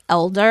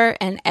elder,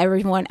 and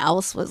everyone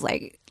else was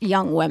like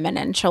young women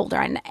and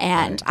children.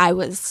 And I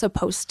was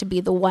supposed to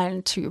be the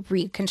one to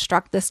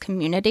reconstruct this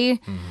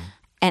community.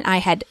 And I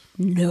had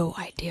no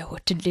idea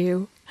what to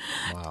do.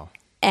 Wow.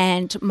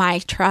 And my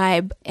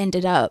tribe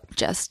ended up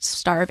just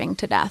starving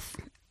to death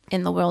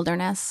in the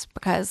wilderness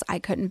because I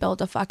couldn't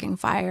build a fucking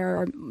fire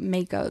or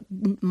make a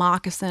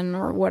moccasin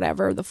or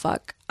whatever the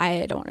fuck.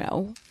 I don't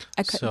know.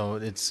 I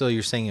couldn't. So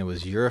you're saying it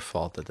was your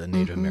fault that the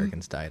Native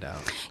Americans died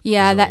out?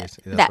 Yeah, that's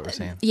what we're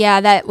saying.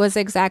 Yeah, that was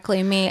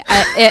exactly me.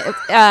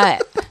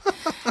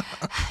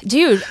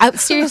 Dude,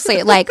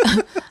 seriously, like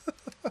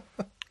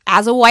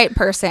as a white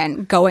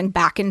person going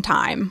back in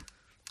time,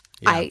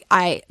 Yeah.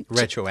 I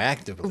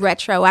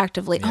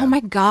retroactively. Oh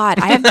my God,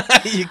 I have.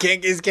 you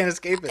can't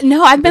escape it.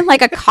 No, I've been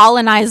like a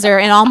colonizer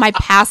in all my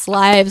past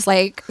lives,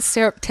 like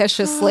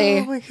surreptitiously.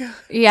 Oh my God.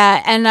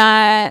 Yeah,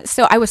 and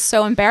so I was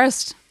so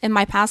embarrassed in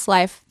my past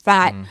life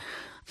that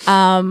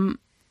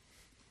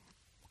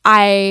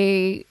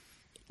I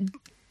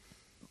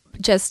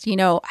just,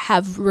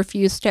 have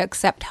refused to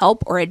accept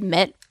help or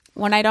admit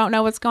when I don't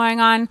know what's going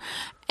on,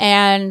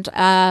 and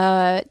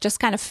just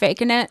kind of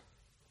faking it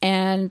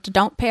and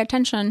don't pay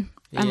attention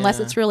unless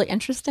it's really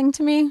interesting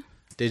to me.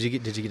 Did you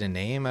get a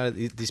name out of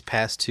these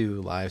past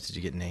 2 lives? Did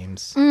you get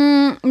names?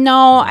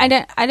 No, I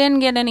didn't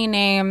get any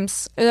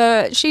names.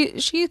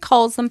 She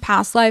calls them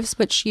past lives,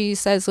 but she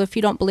says if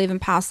you don't believe in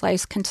past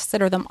lives,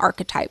 consider them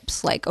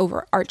archetypes, like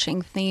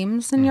overarching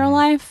themes in your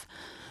life.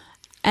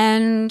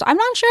 And I'm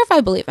not sure if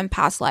I believe in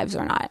past lives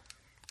or not.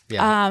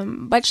 Yeah.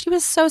 But she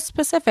was so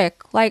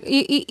specific. Like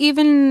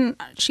even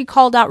she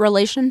called out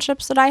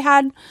relationships that I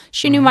had.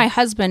 She knew my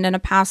husband in a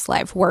past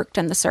life worked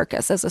in the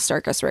circus as a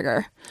circus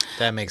rigger.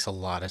 That makes a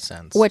lot of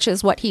sense. Which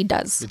is what he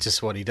does. It's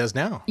just what he does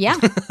now. Yeah.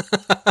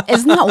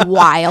 Isn't that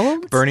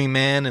wild? Burning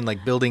Man and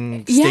like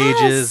building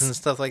stages and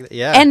stuff like that.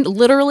 Yeah. And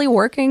literally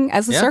working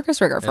as a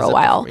circus rigger for a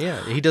while.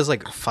 Yeah. He does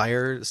like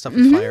fire stuff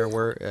with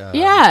firework.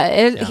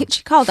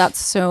 She called out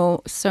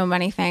so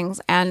many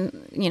things.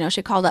 And,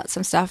 she called out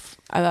some stuff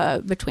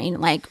between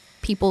like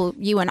people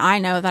you and I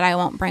know that I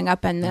won't bring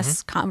up in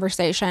this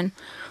conversation.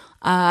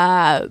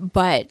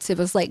 But it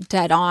was like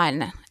dead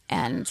on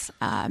and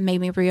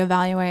made me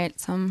reevaluate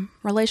some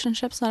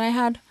relationships that I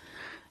had.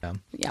 Yeah.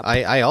 Yep.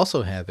 I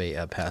also have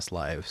a past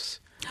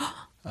lives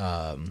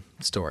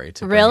story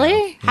to bring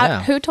Really?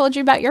 up. Who told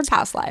you about your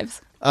past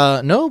lives?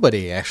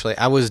 Nobody, actually.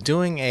 I was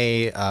doing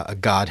a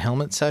God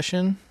helmet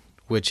session,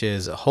 which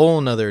is a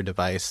whole nother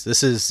device.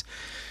 This is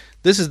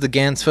the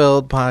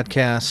Gansfeld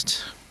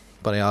podcast,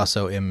 but I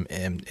also am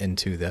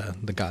into the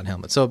God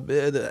helmet. So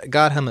the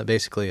God helmet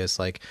basically is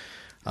like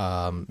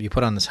You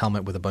put on this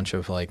helmet with a bunch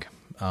of like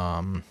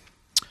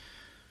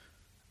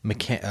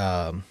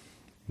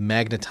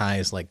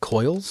magnetized like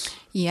coils.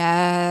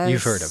 Yes.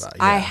 You've heard about it.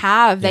 Yeah. I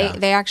have. Yeah.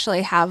 They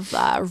actually have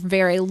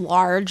very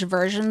large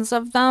versions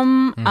of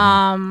them.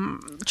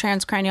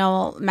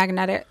 Transcranial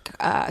magnetic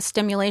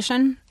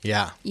stimulation.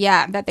 Yeah.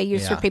 Yeah, that they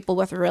use for Yeah. people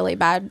with really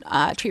bad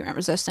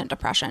treatment-resistant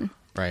depression.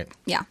 Right.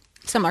 Yeah,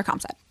 similar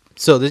concept.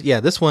 So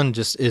this one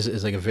just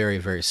is like a very,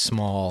 very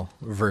small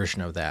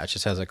version of that. It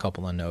just has a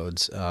couple of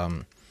nodes.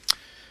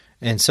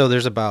 And so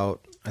there's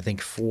about, I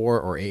think, 4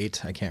 or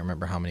 8. I can't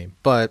remember how many.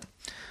 But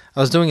I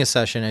was doing a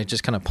session. And it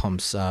just kind of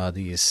pumps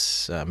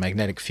these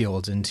magnetic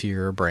fields into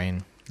your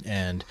brain.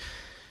 And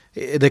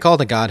they call it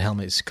the God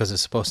helmet because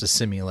it's supposed to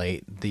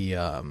simulate the,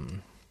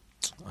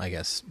 I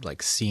guess,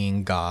 like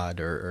seeing God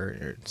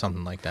or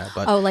something like that.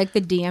 But like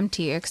the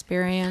DMT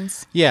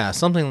experience. yeah,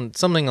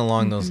 something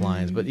along those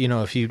lines. But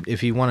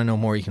if you want to know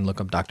more, you can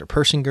look up Dr.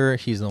 Persinger.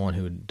 He's the one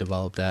who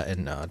developed that,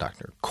 and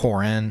Dr.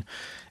 Koren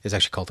is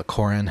actually called the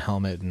Koren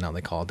helmet, and now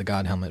they call it the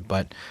God helmet.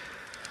 But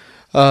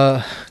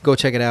go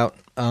check it out.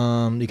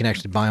 You can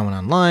actually buy one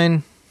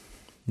online.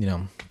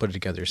 Put it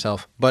together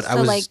yourself. But I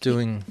was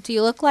doing. Do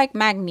you look like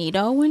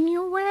Magneto when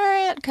you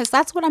wear it? Because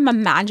that's what I'm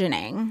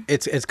imagining.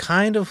 It's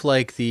kind of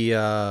like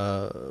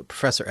the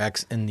Professor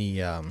X in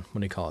the what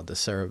do you call it?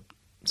 The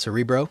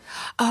Cerebro.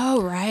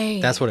 Oh,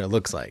 right. That's what it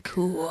looks like.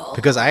 Cool.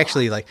 Because I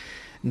actually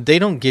they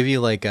don't give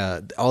you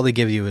all they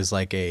give you is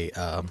like a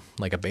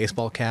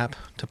baseball cap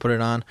to put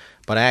it on.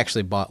 But I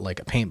actually bought like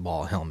a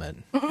paintball helmet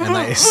and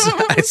I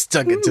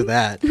stuck it to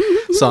that.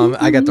 So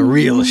I got the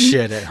real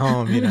shit at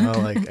home,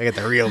 I got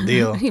the real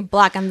deal. You're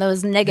blocking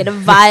those negative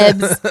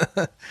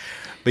vibes.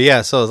 But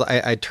yeah, so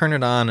I turn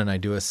it on and I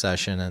do a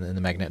session and then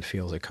the magnetic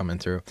fields are coming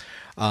through.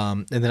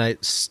 And then I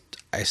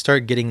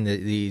start getting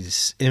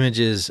these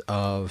images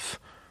of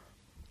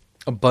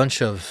a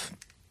bunch of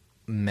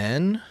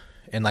men,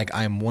 and like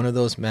I'm one of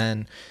those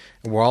men.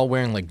 We're all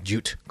wearing like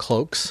jute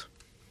cloaks,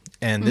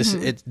 and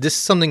this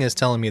something is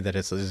telling me that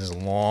this is a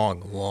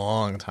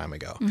long time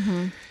ago.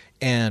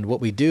 And what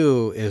we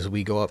do is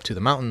we go up to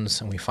the mountains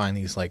and we find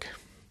these like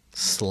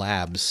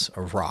slabs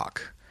of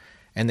rock,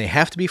 and they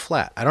have to be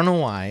flat. I don't know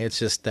why. It's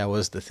just that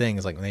was the thing.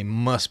 It's like they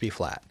must be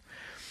flat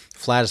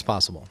as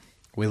possible.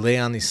 We lay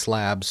on these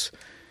slabs.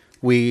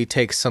 We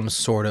take some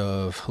sort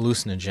of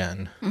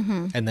hallucinogen,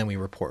 and then we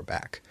report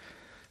back.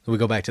 So we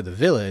go back to the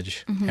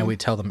village, and we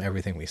tell them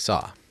everything we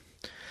saw.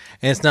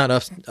 And it's not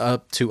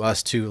up to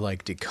us to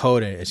like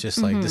decode it. It's just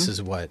like this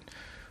is what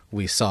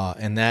we saw,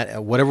 and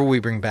that whatever we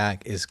bring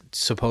back is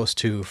supposed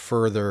to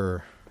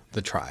further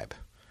the tribe.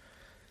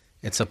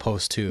 It's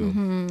supposed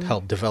to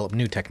help develop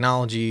new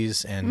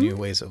technologies and new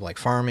ways of like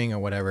farming or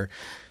whatever.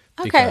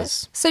 Okay.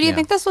 So do you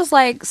think this was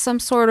like some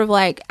sort of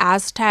like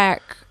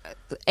Aztec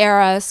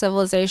era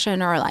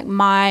civilization or like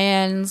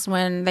Mayans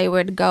when they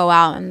would go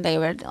out and they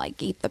would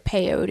like eat the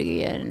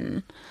peyote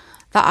and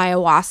the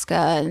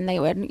ayahuasca and they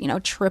would,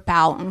 trip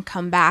out and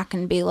come back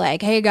and be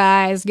like, hey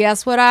guys,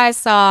 guess what I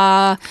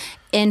saw?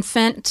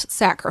 Infant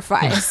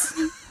sacrifice.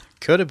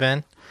 Could have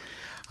been.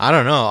 I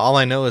don't know. All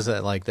I know is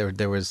that like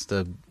there was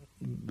the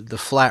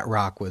flat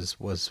rock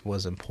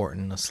was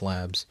important, the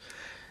slabs,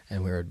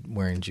 and we were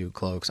wearing jute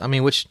cloaks. I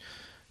mean, which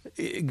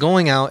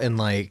going out and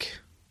like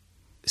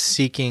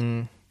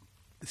seeking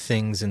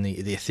things in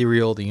the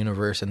ethereal, the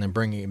universe, and then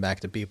bringing it back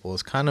to people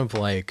is kind of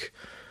like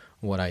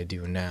what I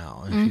do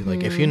now.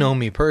 If you know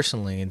me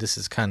personally, this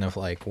is kind of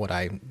like what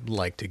I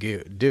like to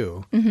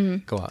do.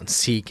 Go out and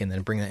seek and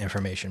then bring that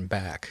information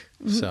back.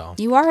 So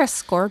you are a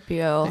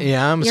Scorpio.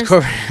 Yeah, I'm a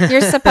Scorpio.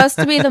 You're supposed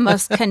to be the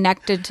most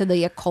connected to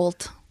the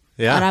occult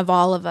out of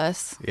all of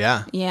us.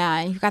 Yeah.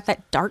 Yeah, you've got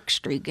that dark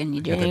streak in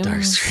you, James. Got the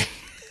dark streak.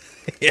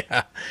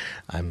 Yeah.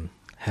 I'm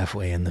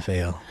halfway in the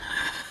veil.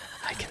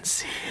 I can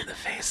see the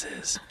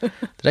faces.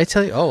 Did I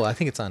tell you? Oh, I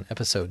think it's on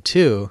episode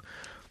 2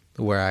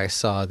 where I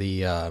saw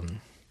the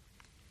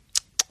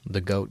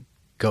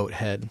goat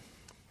head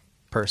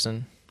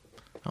person.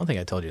 I don't think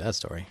I told you that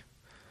story.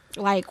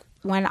 Like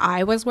when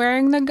I was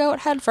wearing the goat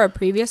head for a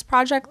previous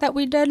project that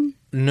we did?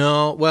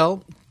 No,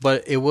 well,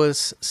 but it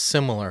was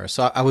similar.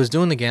 So I was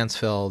doing the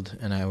Gansfeld,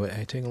 and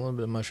I take a little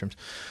bit of mushrooms.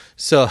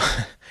 So,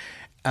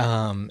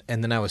 and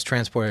then I was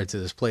transported to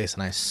this place,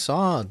 and I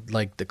saw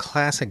like the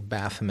classic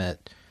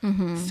Baphomet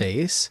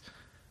face,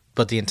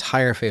 but the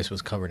entire face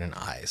was covered in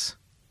eyes.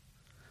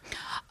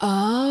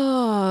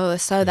 Oh,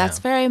 so that's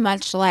very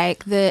much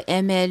like the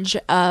image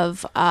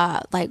of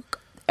like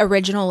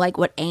original, like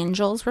what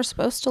angels were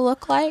supposed to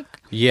look like.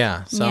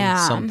 Yeah,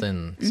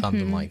 something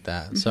like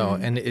that. So,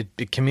 and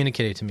it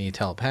communicated to me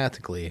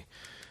telepathically,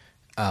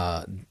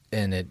 and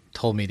it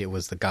told me it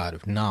was the God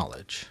of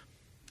knowledge.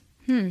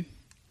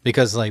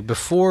 Because like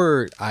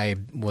before I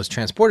was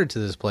transported to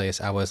this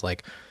place, I was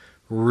like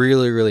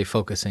really, really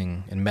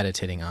focusing and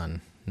meditating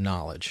on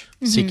knowledge,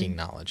 seeking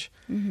knowledge.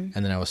 And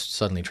then I was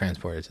suddenly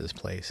transported to this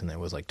place, and it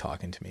was like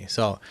talking to me.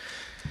 So,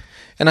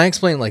 and I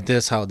explained like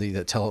this, how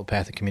the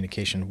telepathic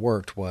communication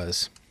worked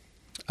was,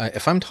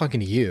 if I'm talking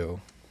to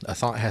you, a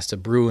thought has to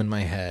brew in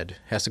my head,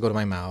 has to go to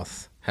my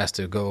mouth, has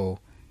to go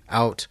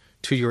out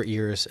to your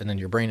ears, and then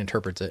your brain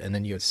interprets it, and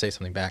then you have to say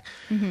something back.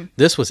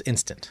 This was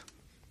instant.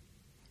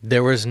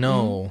 There was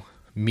no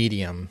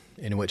medium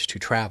in which to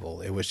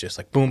travel. It was just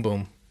like boom,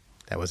 boom.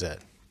 That was it.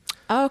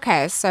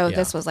 Okay, so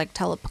this was like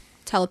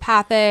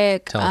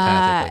telepathic,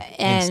 Like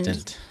and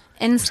instant.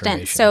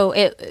 instant. So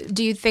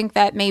do you think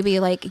that maybe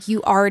like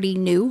you already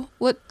knew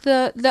what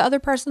the other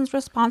person's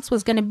response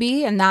was going to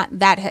be, and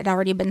that had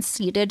already been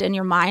seeded in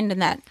your mind,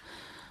 and that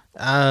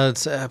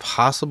It's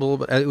possible,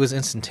 but it was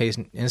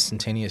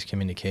instantaneous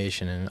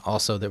communication, and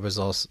also there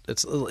was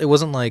it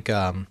wasn't like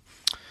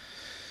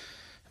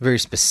very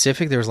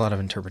specific. There was a lot of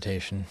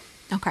interpretation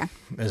okay.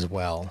 as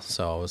well.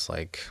 So it was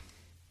like,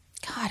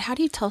 God, how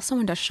do you tell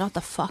someone to shut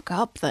the fuck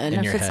up then? In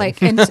If your it's head.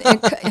 like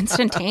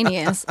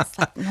instantaneous, it's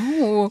like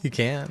no. you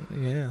can't.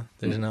 Yeah,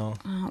 there's no.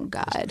 Oh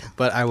God.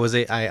 But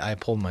I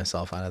pulled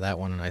myself out of that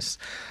one, and I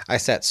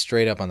sat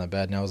straight up on the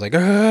bed, and I was like,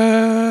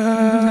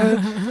 ah!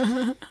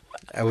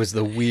 It was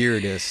the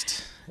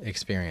weirdest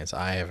experience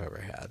I have ever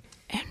had.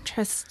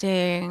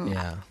 Interesting.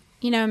 Yeah.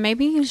 You know,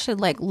 maybe you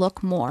should like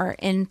look more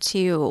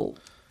into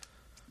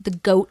the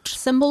goat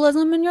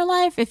symbolism in your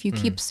life if you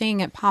keep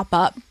seeing it pop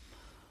up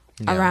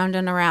around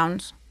and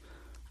around.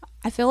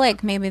 I feel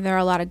like maybe there are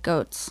a lot of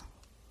goats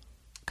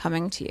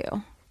coming to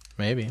you.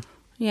 Maybe.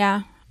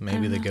 Yeah.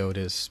 Maybe the goat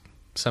is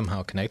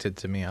somehow connected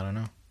to me. I don't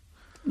know.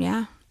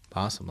 Yeah.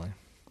 Possibly.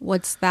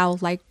 Wouldst thou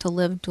like to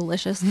live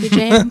deliciously,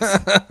 James?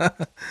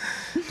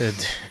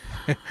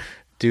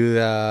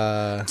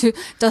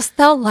 Dost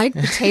thou like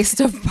the taste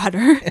of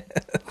butter?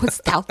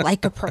 Wouldst thou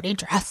like a pretty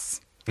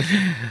dress? Do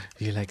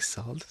you like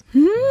salt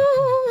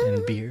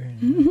and beer?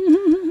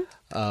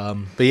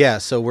 But yeah,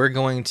 so we're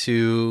going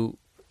to,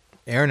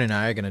 Aaron and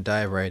I are going to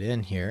dive right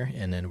in here,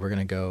 and then we're going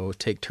to go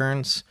take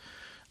turns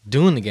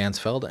doing the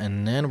Ganzfeld,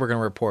 and then we're going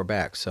to report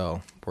back.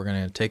 So we're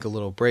going to take a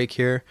little break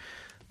here,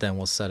 then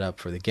we'll set up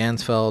for the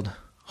Ganzfeld.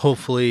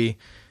 Hopefully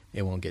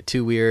it won't get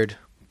too weird,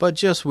 but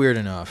just weird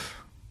enough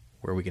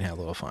where we can have a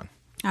little fun.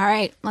 All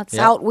right, let's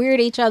out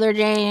weird each other,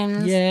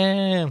 James.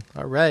 Yeah,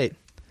 all right.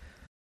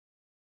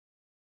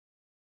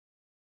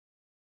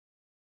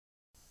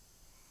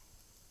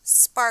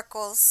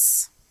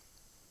 Sparkles.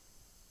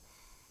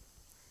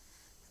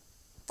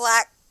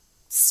 Black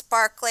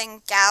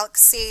sparkling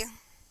galaxy.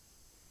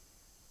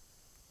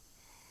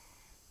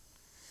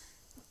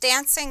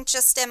 Dancing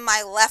just in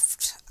my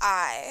left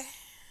eye.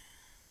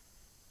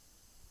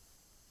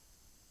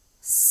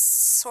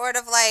 Sort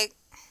of like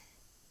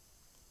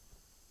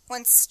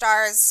when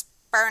stars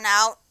burn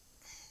out.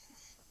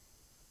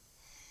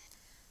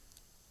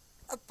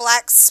 A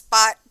black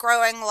spot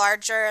growing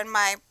larger in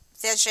my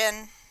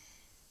vision.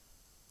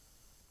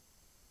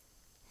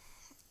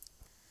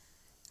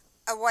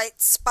 A white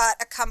spot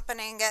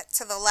accompanying it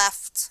to the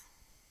left.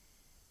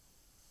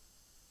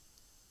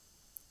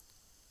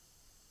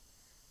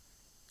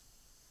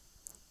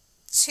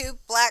 Two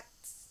black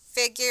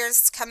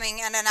figures coming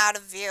in and out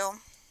of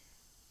view.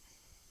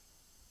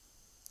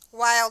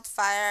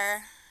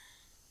 Wildfire.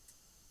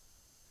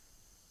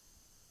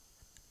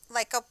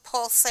 Like a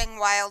pulsing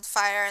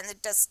wildfire in the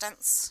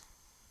distance.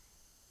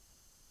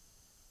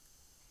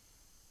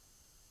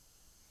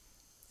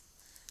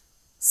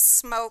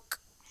 Smoke.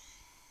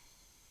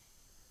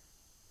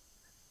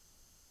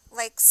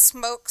 Like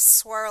smoke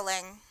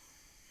swirling.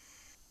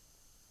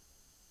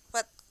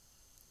 But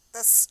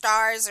the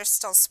stars are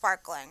still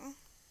sparkling.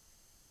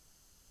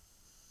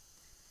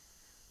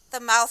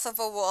 The mouth of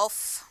a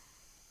wolf.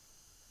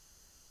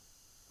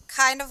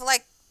 Kind of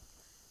like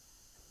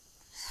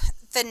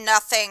the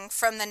nothing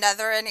from the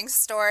Neverending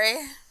Story.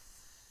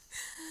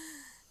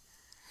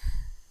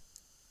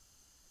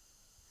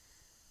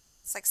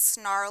 It's like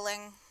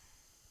snarling.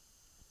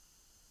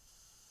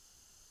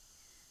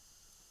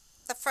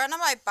 The front of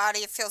my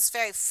body feels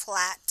very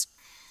flat.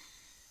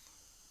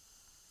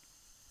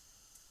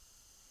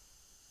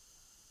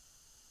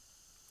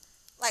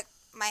 Like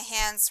my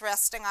hands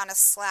resting on a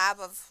slab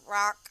of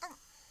rock.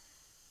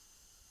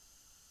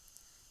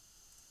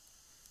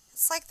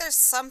 It's like there's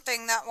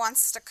something that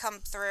wants to come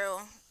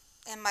through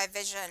in my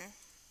vision,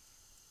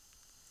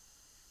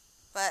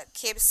 but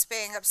keeps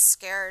being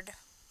obscured.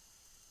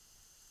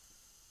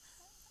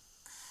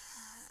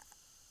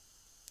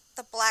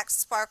 The black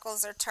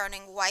sparkles are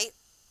turning white,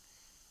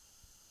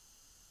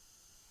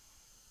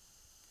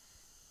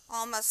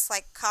 almost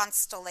like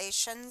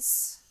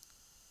constellations.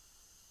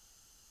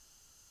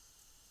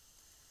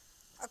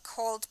 A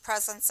cold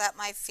presence at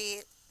my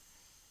feet,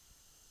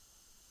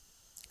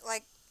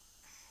 like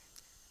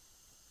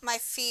my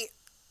feet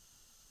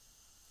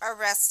are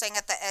resting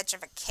at the edge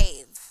of a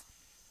cave,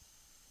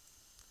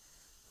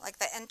 like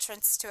the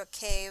entrance to a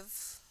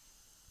cave,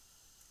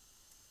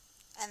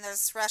 and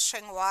there's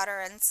rushing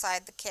water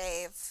inside the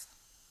cave.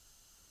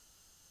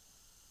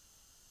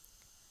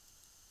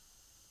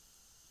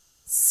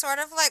 Sort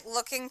of like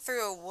looking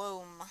through a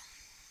womb,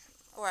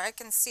 where I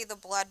can see the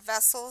blood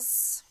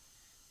vessels,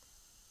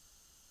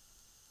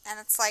 and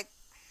it's like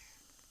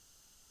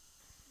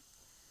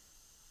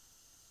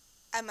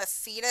I'm a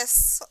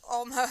fetus,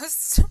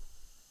 almost.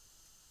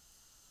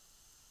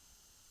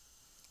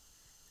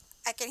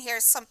 I can hear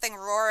something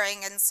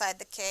roaring inside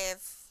the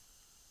cave,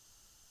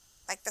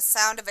 like the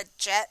sound of a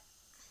jet,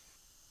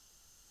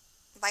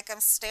 like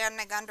I'm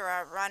standing under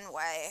a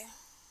runway,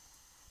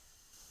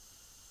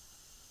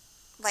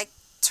 like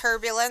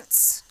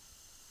turbulence,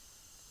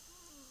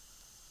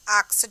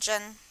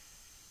 oxygen.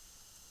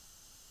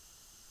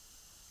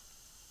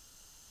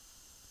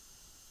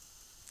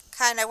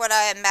 Kind of what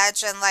I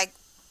imagine like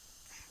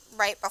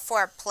right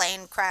before a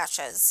plane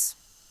crashes.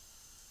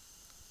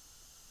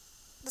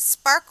 The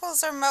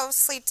sparkles are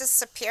mostly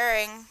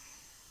disappearing.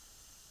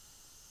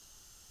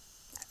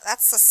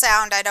 That's the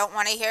sound I don't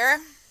want to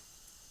hear.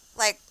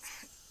 Like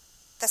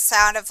the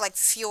sound of like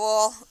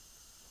fuel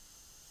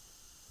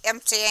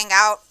emptying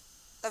out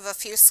of a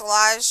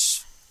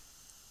fuselage.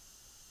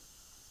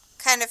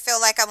 Kind of feel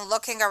like I'm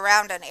looking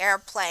around an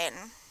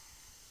airplane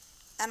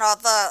and all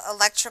the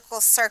electrical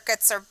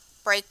circuits are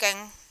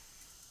breaking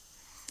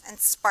and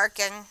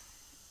sparking,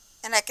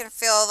 and I can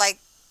feel like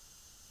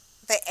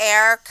the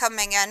air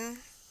coming in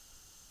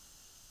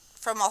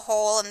from a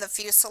hole in the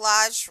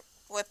fuselage,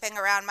 whipping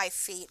around my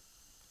feet,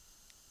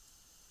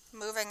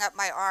 moving up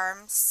my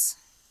arms,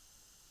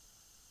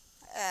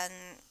 and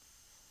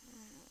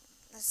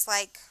it's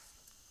like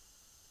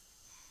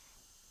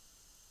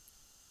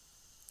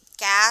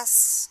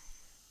gas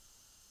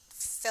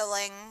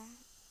filling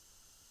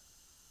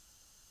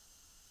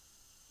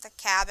the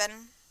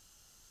cabin,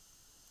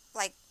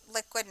 like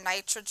liquid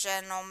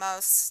nitrogen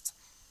almost.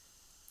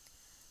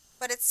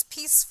 But it's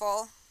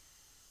peaceful.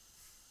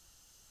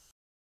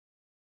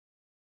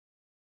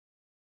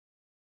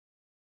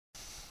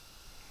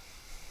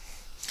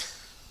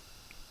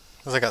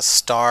 There's like a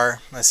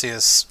star. I see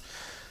a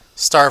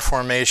star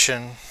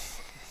formation.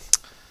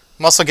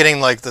 I'm also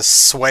getting like the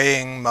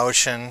swaying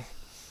motion,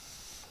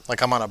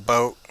 like I'm on a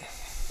boat.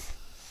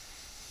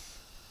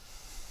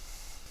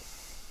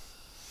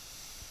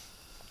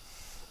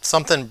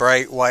 Something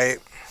bright white.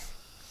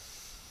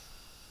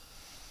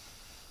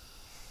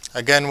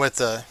 Again with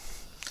the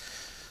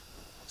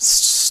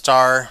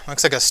star.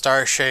 Looks like a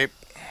star shape.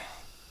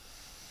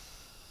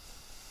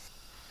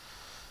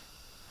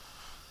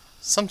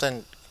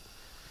 Something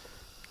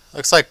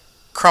looks like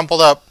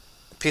crumpled up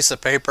piece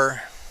of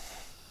paper.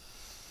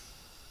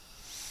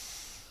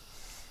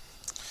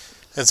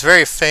 It's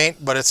very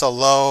faint, but it's a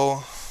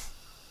low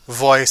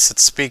voice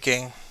that's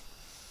speaking.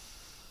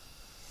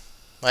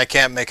 I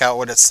can't make out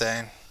what it's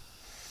saying.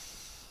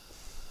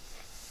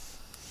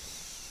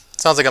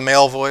 Sounds like a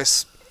male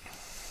voice.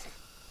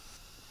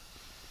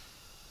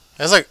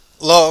 There's like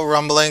low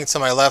rumbling to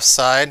my left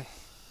side.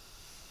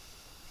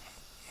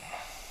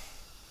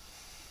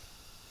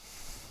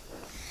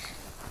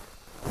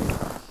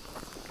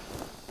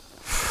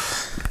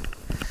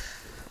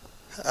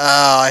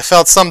 I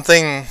felt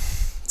something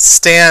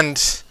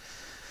stand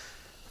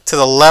to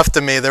the left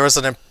of me. There was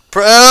an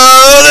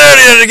oh, there it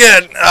is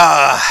again.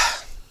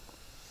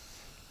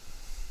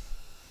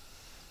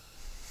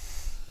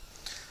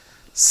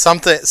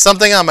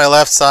 Something on my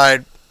left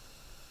side.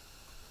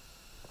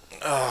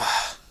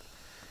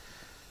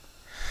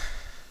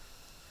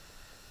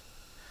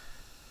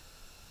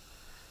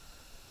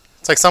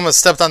 It's like someone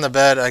stepped on the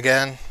bed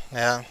again.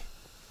 Yeah.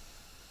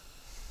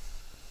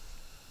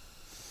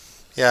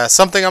 Yeah,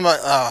 something on my.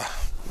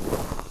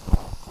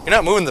 You're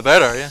not moving the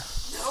bed, are you? No,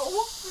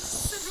 it's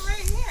sitting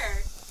right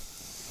here.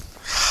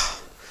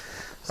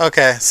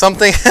 Okay,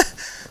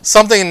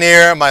 something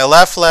near my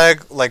left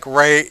leg, like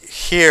right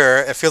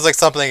here. It feels like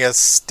something is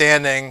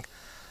standing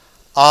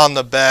on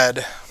the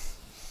bed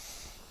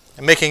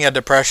and making a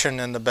depression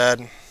in the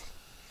bed.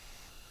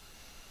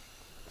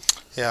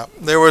 Yeah,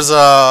 there was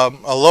a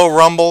low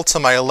rumble to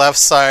my left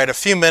side a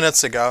few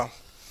minutes ago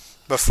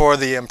before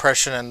the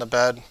impression in the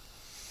bed.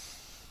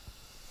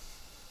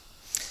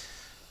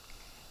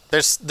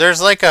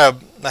 There's like a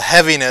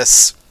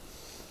heaviness.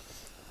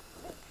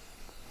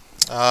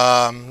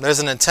 There's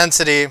an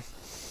intensity,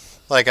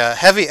 like a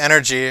heavy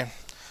energy,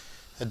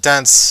 a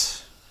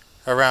dense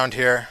around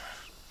here.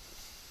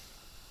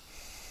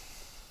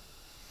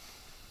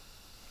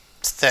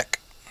 It's thick.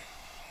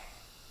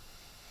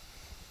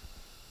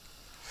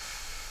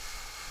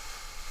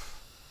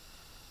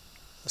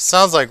 It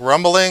sounds like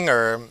rumbling,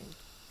 or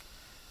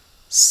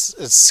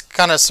it's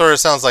kind of sort of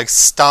sounds like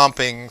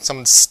stomping.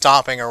 Someone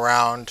stomping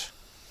around.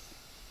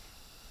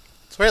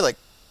 It's very like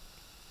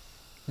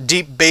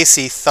deep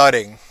bassy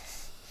thudding.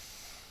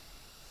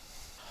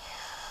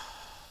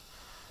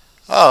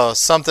 Oh,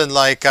 something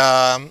like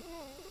a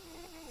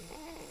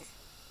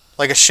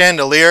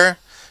chandelier.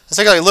 It's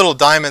like little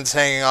diamonds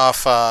hanging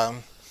off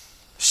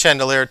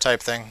chandelier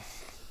type thing.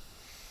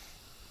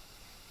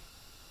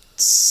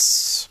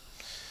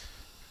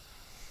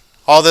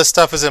 All this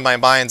stuff is in my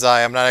mind's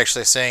eye. I'm not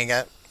actually saying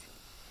it.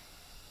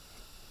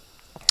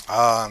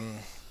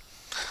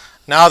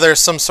 Now there's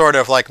some sort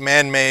of like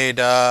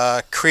man-made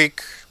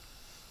creek.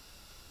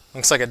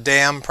 Looks like a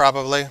dam,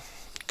 probably.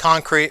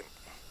 Concrete.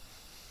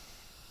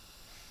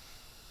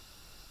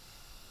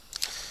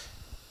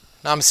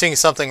 Now I'm seeing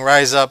something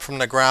rise up from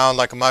the ground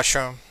like a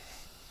mushroom.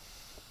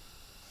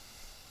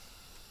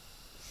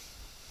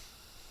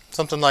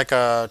 Something like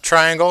a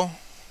triangle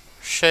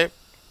shape.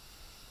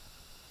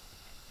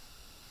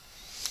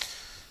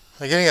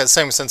 I'm getting that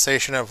same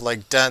sensation of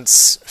like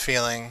dense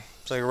feeling.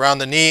 It's like around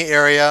the knee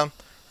area,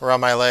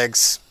 around my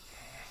legs.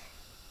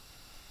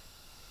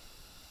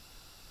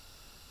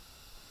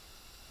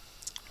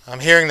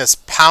 I'm hearing this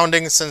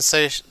pounding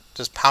sensation,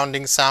 this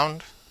pounding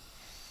sound,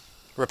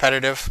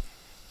 repetitive.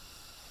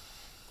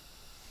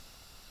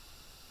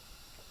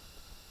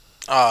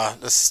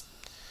 This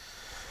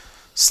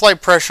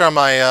slight pressure on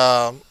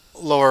my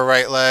lower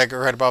right leg,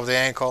 right above the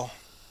ankle.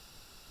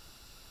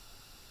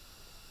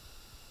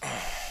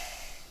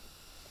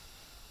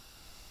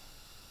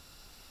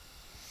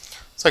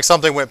 It's like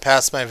something went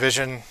past my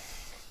vision.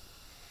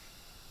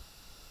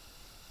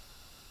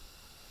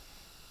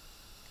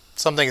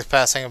 Something is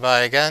passing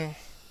by again.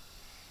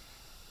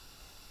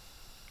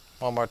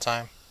 One more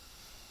time.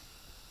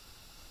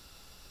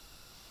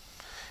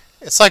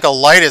 It's like a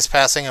light is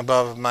passing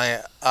above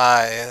my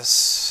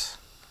eyes.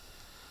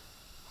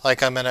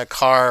 Like I'm in a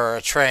car or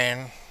a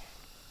train.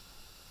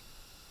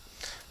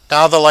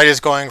 Now the light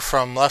is going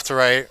from left to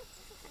right,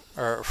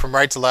 or from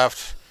right to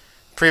left,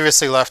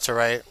 previously left to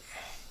right.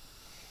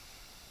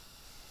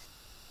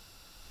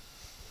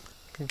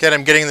 Again,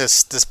 I'm getting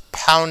this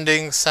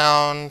pounding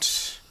sound.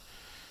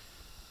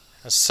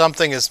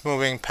 Something is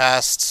moving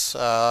past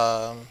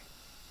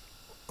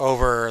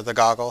over the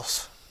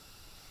goggles.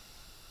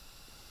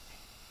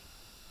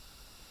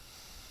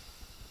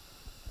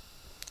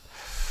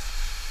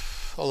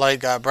 The light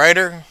got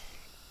brighter.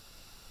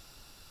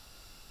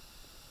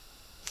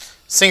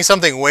 Seeing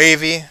something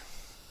wavy.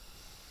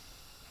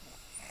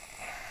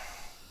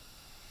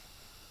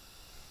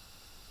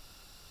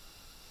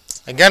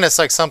 Again, it's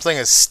like something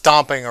is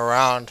stomping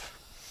around.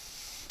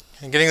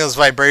 And getting those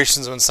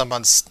vibrations when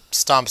someone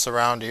stomps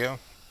around you.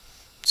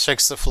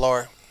 Shakes the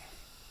floor.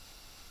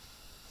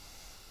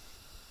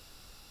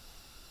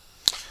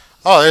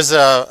 Oh, there's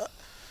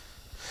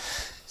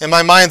in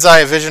my mind's eye,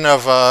 a vision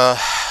of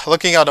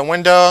looking out a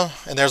window,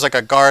 and there's like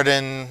a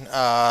garden,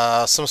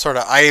 some sort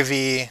of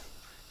ivy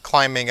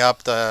climbing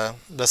up the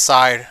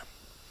side.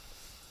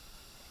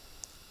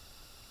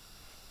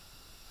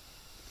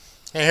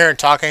 I hear it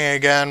talking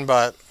again,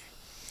 but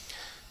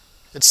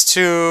it's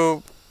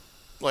too,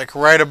 like,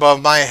 right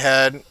above my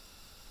head.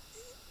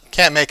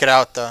 Can't make it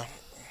out, though.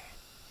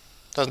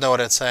 Doesn't know what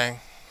it's saying.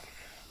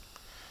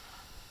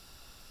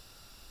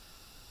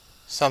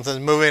 Something's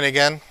moving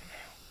again.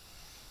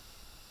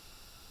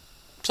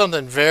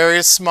 Something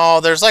very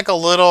small. There's like a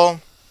little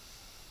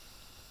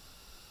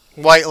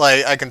white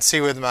light I can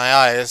see with my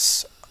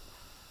eyes.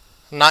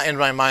 Not in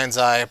my mind's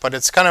eye, but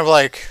it's kind of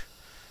like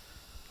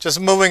just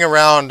moving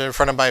around in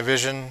front of my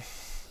vision.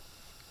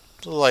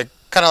 Like,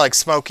 kind of like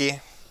smoky.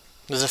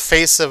 There's a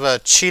face of a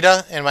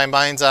cheetah in my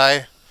mind's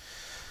eye.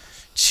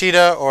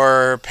 Cheetah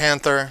or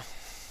panther.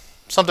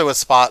 Something with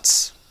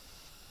spots.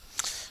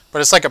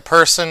 But it's like a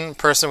person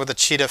with a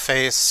cheetah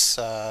face.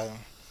 All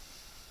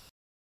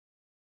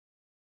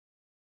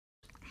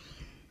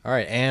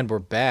right, and we're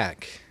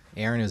back.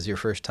 Aaron, it was your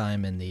first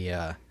time in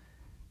the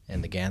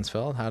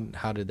Ganzfeld.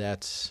 How did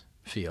that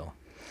feel?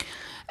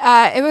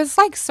 It was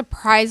like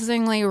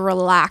surprisingly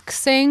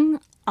relaxing.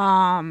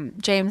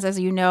 James, as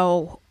you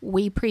know,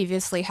 we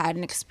previously had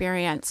an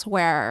experience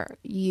where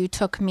you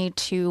took me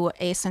to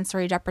a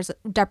sensory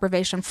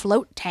deprivation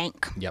float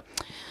tank. Yep.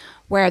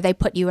 Where they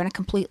put you in a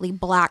completely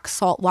black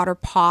saltwater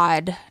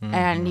pod,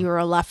 and you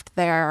were left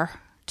there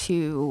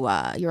to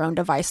your own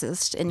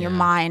devices in your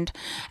mind.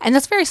 And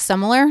that's very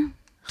similar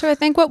to, I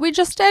think, what we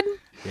just did.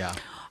 Yeah.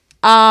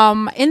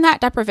 In that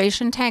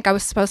deprivation tank, I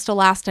was supposed to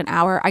last an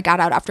hour. I got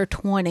out after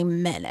 20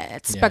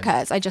 minutes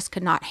because I just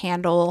could not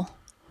handle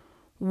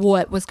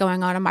what was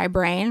going on in my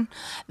brain.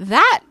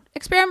 That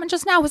experiment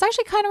just now was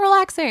actually kind of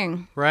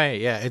relaxing. Right.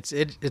 Yeah.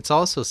 It's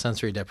also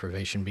sensory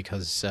deprivation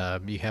because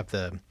you have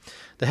the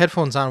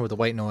headphones on with the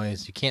white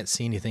noise. You can't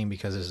see anything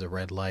because there's a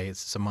red light.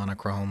 It's a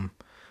monochrome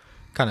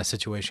kind of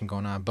situation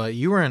going on. But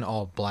you were in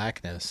all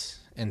blackness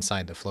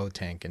inside the float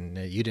tank, and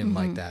you didn't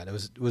like that.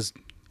 It was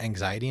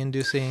anxiety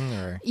inducing,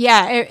 or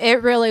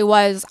it really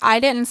was. I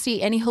didn't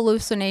see any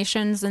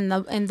hallucinations in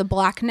the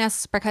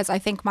blackness because I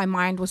think my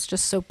mind was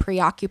just so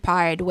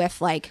preoccupied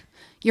with, like,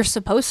 you're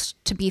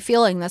supposed to be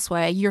feeling this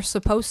way, you're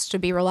supposed to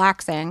be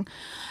relaxing.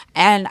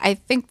 And I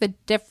think the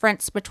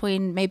difference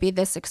between maybe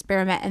this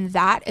experiment and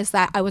that is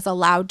that I was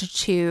allowed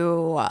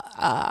to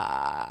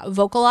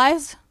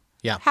vocalize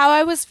how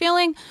I was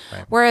feeling,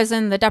 whereas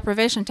in the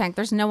deprivation tank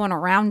there's no one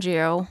around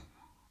you.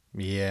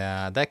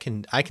 Yeah,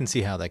 I can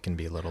see how that can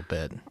be a little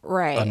bit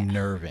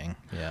unnerving.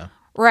 Yeah.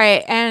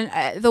 Right.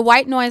 And the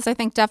white noise, I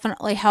think,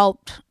 definitely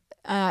helped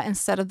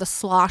instead of the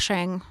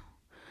sloshing.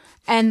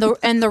 And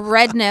the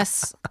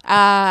redness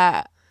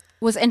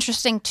was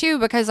interesting too,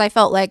 because I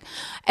felt like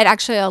it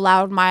actually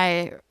allowed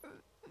my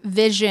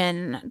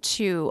vision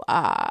to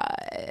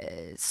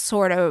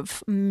sort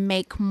of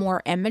make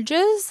more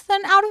images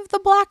than out of the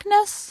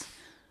blackness.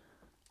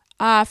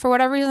 For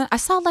whatever reason, I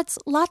saw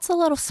lots of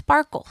little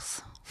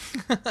sparkles.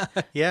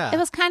 Yeah. It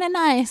was kind of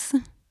nice.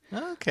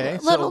 Okay.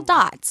 Little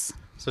dots.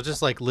 So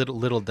just like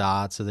little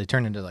dots, so they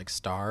turn into like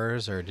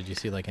stars, or did you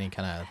see like any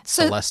kind of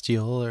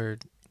celestial or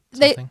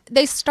something?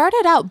 They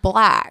started out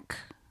black,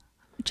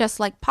 just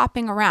like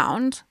popping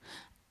around,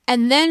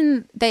 and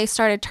then they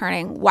started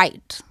turning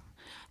white.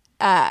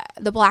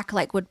 The black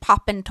like would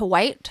pop into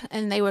white,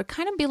 and they would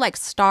kind of be like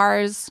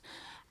stars,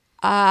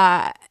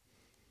 kind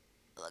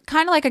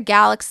of like a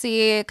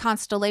galaxy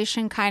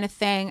constellation kind of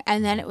thing.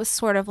 And then it was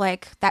sort of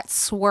like that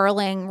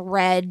swirling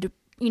red,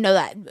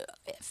 that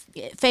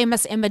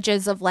famous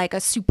images of like a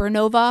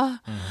supernova,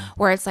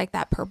 where it's like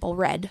that purple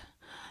red.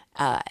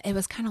 It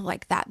was kind of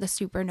like that. The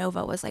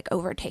supernova was like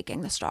overtaking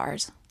the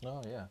stars.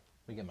 Oh yeah,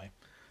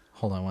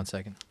 hold on one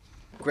second.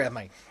 Grab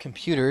my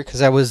computer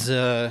because I was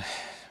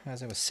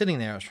as I was sitting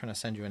there, I was trying to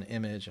send you an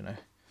image, and I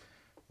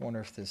wonder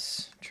if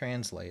this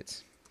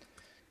translates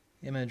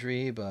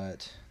imagery,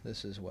 but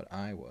this is what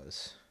I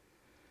was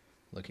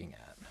looking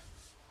at.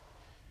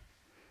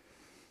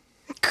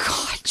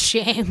 God,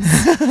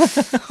 James.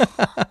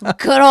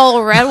 Good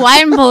old red,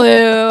 white, and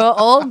blue.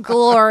 Old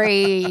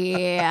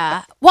glory.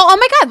 Well, oh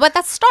my God, but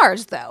that's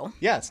stars, though.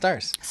 Yeah,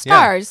 stars.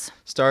 Stars. Yeah.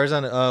 Stars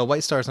on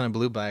white stars on a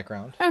blue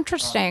background.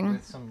 Interesting.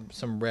 With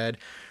some red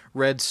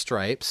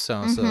stripes.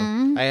 So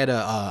I had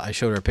I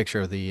showed her a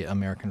picture of the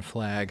American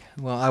flag.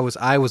 Well,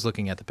 I was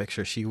looking at the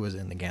picture. She was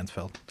in the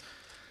Ganzfeld.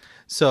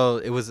 So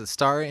it was a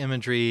star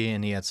imagery,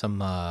 and he had some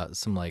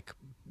like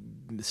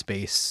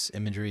space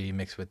imagery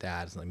mixed with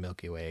that. It's like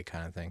Milky Way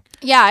kind of thing.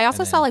 Yeah, I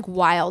also saw like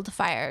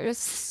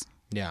wildfires.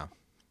 Yeah.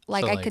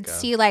 Like So, I could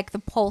see like the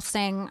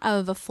pulsing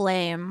of a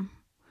flame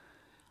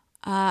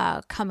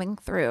coming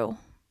through.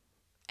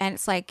 And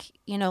it's like,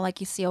 like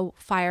you see a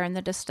fire in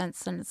the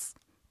distance, and it's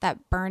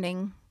that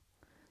burning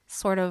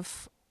sort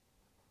of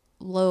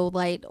low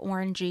light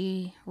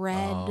orangey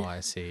red. Oh, I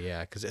see. Yeah,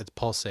 because it's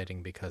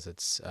pulsating because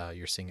it's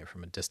you're seeing it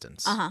from a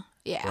distance.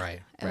 Yeah. Right.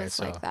 It was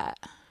like that.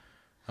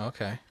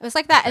 Okay. It was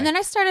like that. And then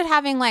I started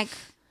having like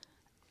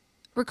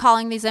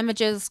recalling these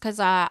images because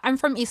I'm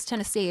from East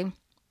Tennessee.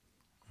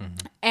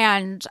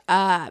 And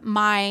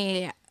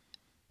my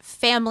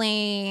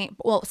family,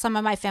 some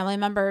of my family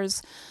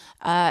members,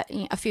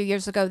 a few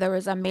years ago, there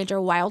was a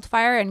major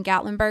wildfire in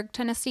Gatlinburg,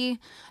 Tennessee,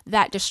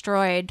 that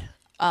destroyed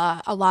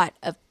a lot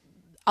of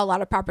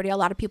property. A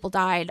lot of people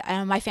died,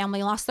 and my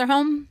family lost their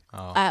home.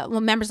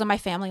 Members of my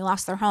family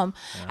lost their home,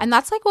 and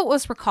that's like what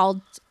was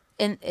recalled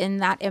in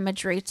that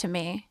imagery to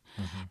me.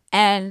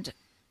 And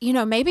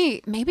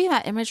maybe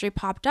that imagery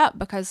popped up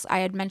because I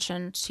had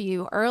mentioned to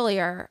you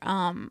earlier,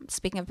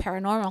 speaking of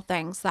paranormal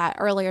things, that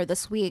earlier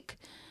this week,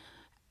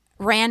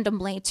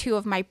 randomly 2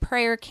 of my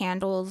prayer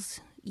candles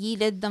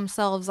yeeted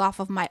themselves off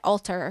of my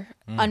altar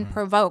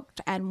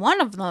unprovoked, and one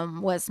of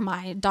them was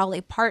my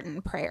Dolly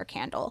Parton prayer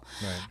candle.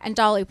 Right. And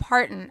Dolly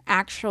Parton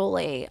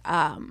actually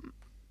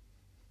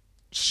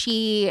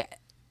she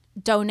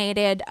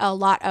donated a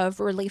lot of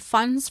relief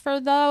funds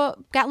for the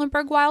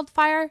Gatlinburg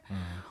wildfire.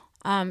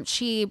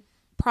 She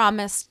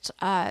promised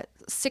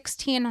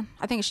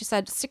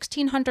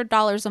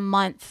 $1,600 a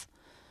month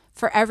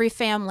for every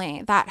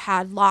family that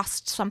had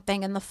lost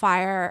something in the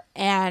fire.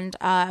 And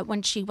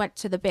when she went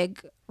to the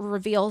big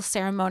reveal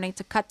ceremony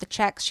to cut the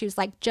checks, she was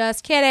like,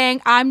 "Just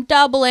kidding, I'm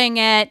doubling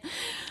it."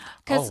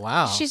 Oh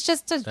wow, she's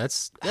just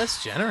that's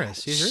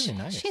generous. She's really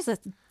nice. She's a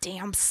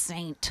damn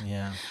saint.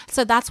 Yeah.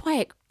 So that's why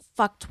it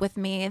fucked with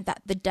me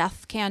that the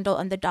death candle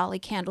and the Dolly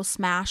candle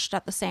smashed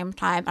at the same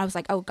time. I was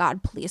like, "Oh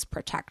God, please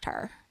protect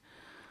her."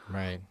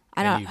 Right.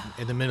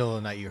 In the middle of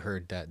the night, you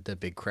heard the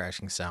big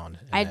crashing sound.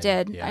 I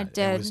did.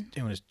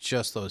 It was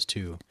just those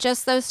two.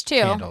 Just those 2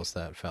 candles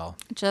that fell.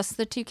 Just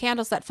the 2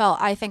 candles that fell.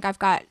 I think I've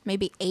got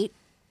maybe 8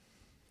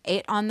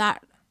 on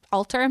that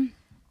altar.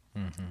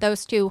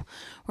 Those 2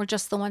 were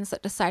just the ones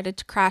that decided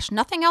to crash.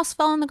 Nothing else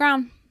fell on the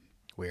ground.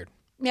 Weird.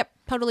 Yep,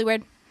 totally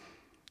weird.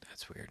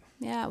 That's weird.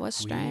 Yeah, it was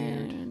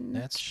strange. Weird.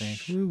 That's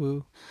strange. Woo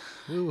woo.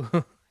 Woo.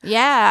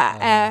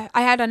 Yeah,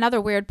 I had another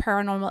weird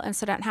paranormal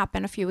incident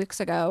happen a few weeks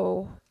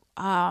ago,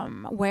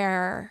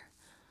 where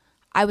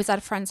I was at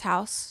a friend's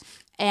house,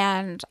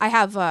 and I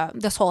have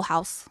this whole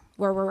house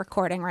where we're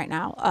recording right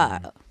now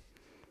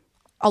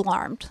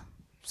alarmed.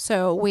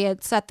 So we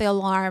had set the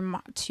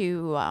alarm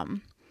to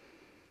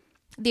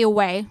the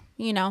away,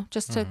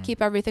 just to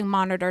keep everything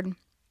monitored.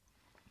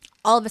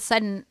 All of a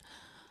sudden,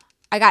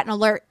 I got an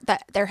alert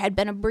that there had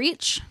been a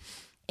breach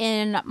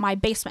in my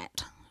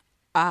basement,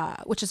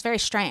 which is very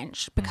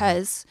strange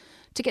because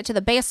to get to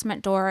the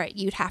basement door,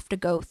 you'd have to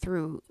go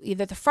through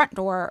either the front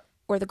door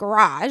or the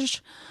garage.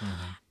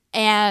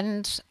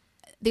 And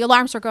the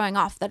alarms were going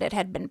off that it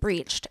had been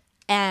breached.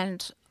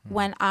 And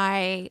when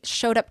I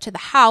showed up to the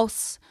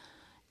house,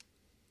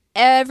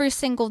 every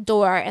single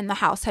door in the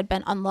house had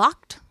been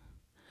unlocked.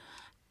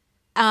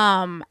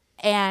 And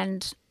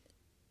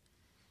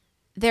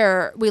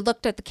we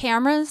looked at the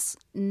cameras,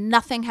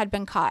 nothing had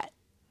been caught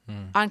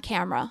on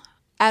camera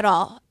at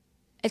all.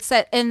 It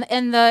said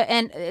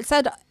it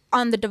said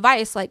on the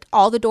device, like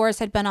all the doors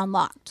had been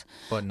unlocked.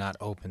 But not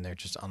open, they're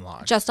just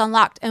unlocked. Just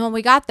unlocked. And when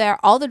we got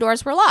there, all the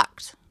doors were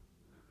locked.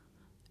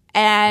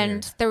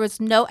 And Weird. there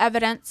was no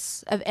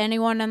evidence of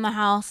anyone in the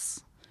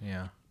house.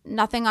 Yeah.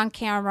 Nothing on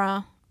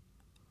camera.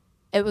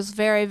 It was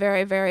very,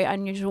 very, very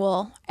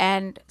unusual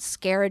and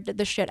scared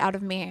the shit out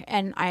of me.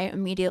 And I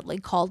immediately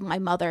called my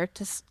mother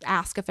to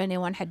ask if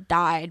anyone had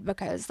died,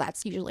 because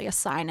that's usually a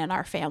sign in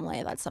our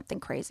family that something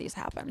crazy has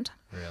happened.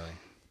 Really?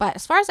 But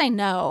as far as I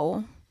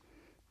know,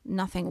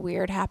 nothing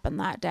weird happened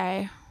that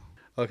day.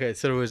 Okay,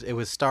 so it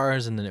was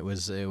stars, and then it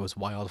was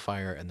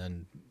wildfire, and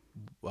then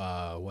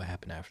what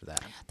happened after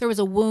that? There was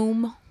a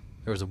womb.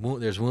 There's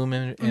womb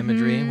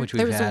imagery, which we've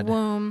There was had. a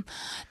womb.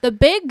 The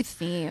big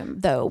theme,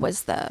 though,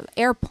 was the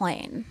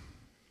airplane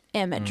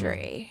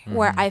imagery,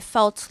 where I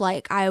felt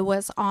like I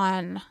was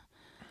on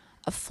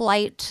a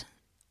flight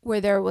where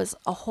there was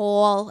a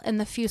hole in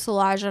the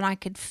fuselage, and I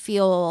could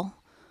feel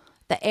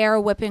the air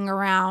whipping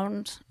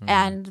around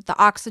and the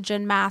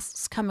oxygen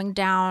masks coming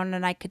down,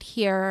 and I could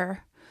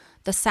hear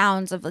the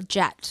sounds of a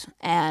jet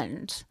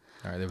and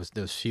All right, there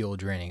was fuel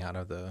draining out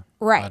of the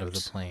Right. out of the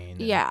plane.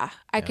 and- yeah,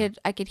 I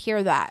could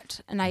hear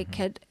that, and I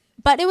could,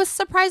 but it was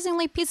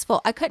surprisingly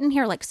peaceful. I couldn't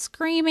hear like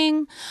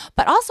screaming,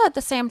 but also at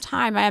the same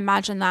time, I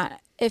imagine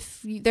that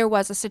if there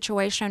was a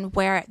situation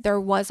where there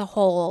was a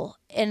hole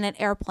in an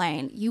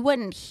airplane, you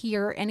wouldn't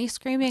hear any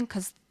screaming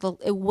because the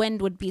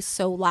wind would be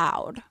so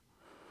loud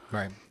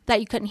Right. that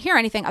you couldn't hear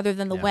anything other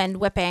than the wind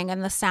whipping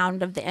and the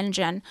sound of the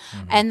engine.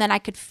 And then I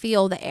could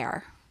feel the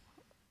air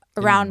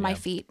around my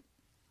feet.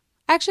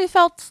 I actually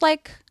felt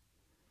like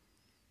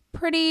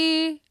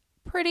pretty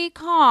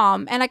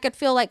calm. And I could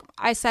feel, like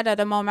I said at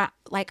a moment,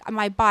 like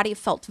my body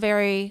felt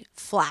very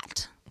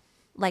flat,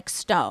 like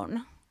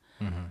stone.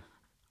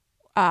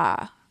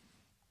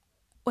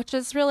 Which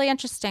is really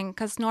interesting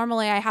because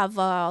normally I have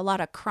a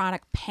lot of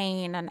chronic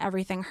pain and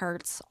everything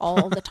hurts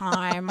all the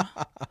time.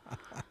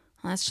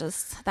 That's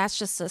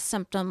just a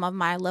symptom of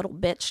my little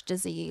bitch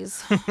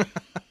disease.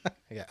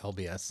 I got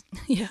LBS.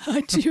 Yeah,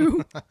 I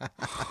do.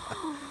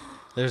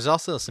 There's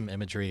also some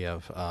imagery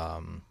of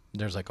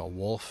there's like a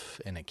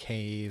wolf in a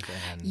cave,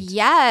 and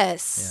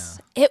Yes.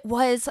 It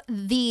was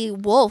the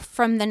wolf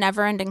from the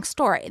Neverending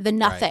Story, the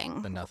Nothing.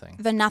 Right, the Nothing.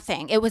 The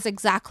Nothing. It was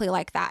exactly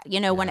like that. You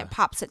know, when it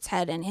pops its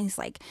head and he's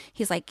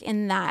like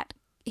in that,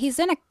 he's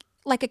in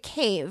a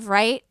cave,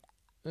 right?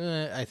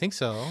 I think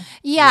so.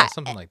 Yeah,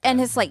 something like that. and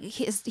his like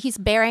he's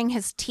baring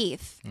his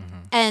teeth,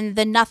 and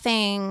the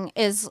Nothing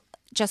is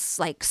just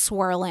like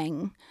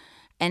swirling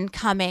and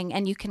coming,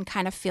 and you can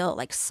kind of feel it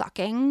like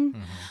sucking.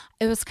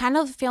 It was kind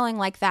of feeling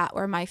like that,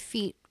 where my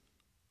feet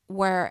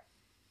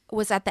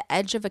was at the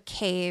edge of a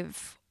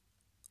cave,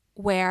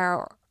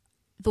 where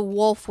the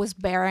wolf was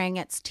baring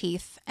its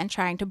teeth and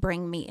trying to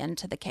bring me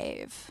into the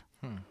cave.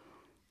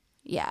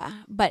 Yeah,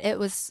 but it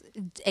was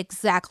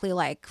exactly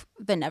like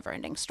the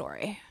Neverending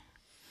Story.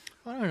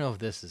 I don't know if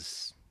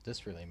this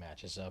really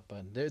matches up,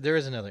 but there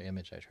is another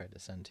image I tried to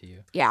send to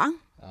you. Yeah.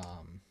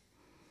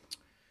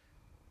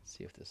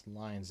 See if this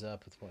lines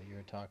up with what you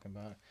were talking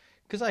about,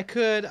 because I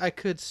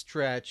could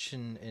stretch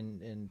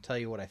and tell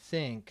you what I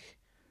think,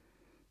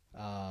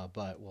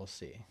 but we'll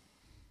see.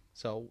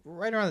 So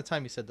right around the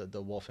time you said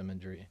the wolf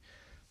imagery,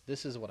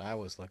 this is what I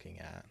was looking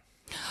at.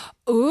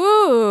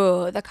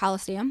 Ooh, the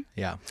Colosseum.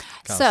 Yeah,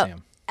 So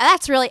Colosseum.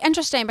 that's really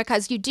interesting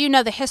because you do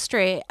know the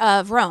history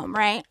of Rome,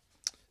 right?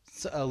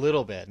 So a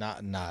little bit,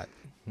 not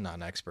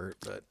an expert,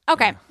 but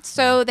Okay,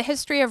 so the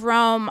history of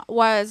Rome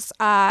was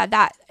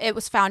that it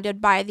was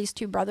founded by these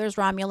two brothers,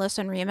 Romulus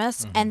and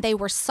Remus, and they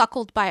were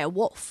suckled by a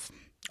wolf.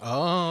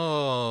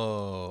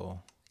 Oh,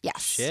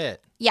 Yes.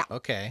 shit. Yeah.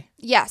 Okay.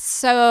 Yes.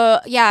 So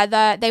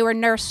yeah, they were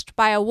nursed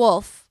by a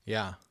wolf.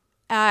 Yeah.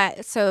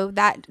 So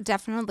that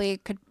definitely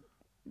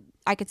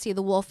I could see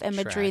the wolf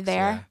imagery Tracks,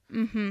 there. yeah.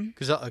 Mm-hmm.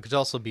 Because it could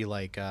also be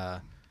like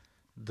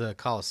the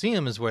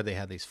Colosseum is where they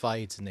had these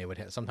fights, and they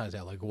would sometimes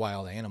have like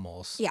wild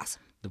animals. Yes.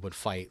 That would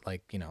fight,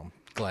 like,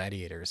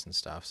 gladiators and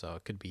stuff. So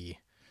it could be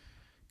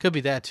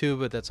that too,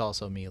 but that's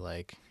also me,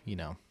 like,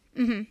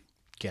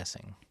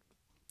 guessing.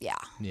 Yeah.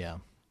 Yeah.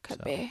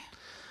 Could be.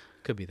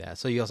 Could be that.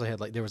 So you also had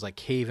there was like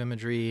cave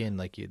imagery, and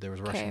like there was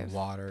rushing Cave.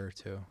 water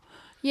too.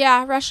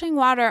 Yeah, rushing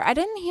water. I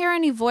didn't hear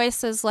any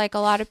voices like a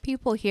lot of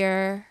people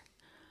here.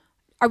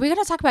 Are we going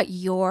to talk about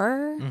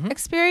your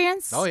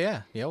experience? Oh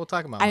yeah, we'll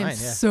talk about I am mine.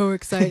 Yeah. so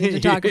excited to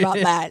talk about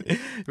that.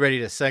 Ready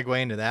to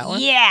segue into that one?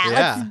 Yeah,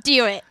 let's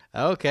do it.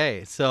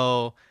 Okay,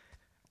 so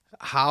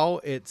how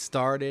it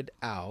started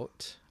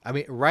out, I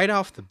mean, right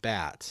off the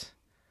bat,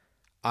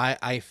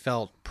 I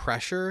felt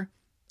pressure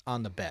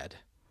on the bed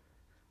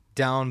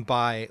down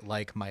by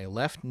like my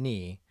left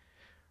knee,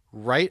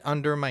 right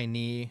under my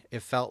knee.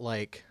 It felt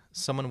like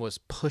someone was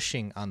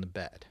pushing on the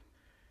bed,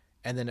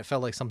 and then it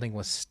felt like something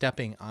was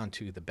stepping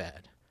onto the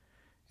bed,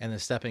 and then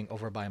stepping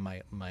over by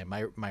my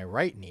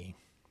right knee,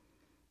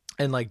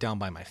 and like down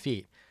by my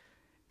feet,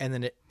 and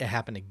then it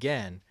happened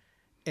again.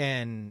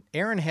 And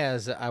Erin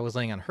I was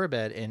laying on her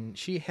bed, and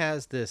she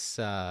has this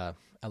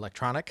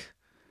electronic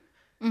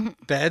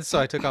bed. So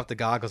I took off the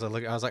goggles. I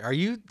was like, "Are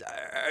you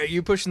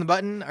pushing the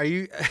button? Are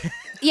you?"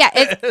 Yeah,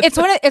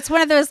 it's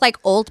one of those like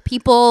old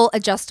people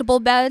adjustable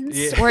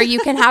beds where you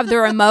can have the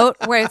remote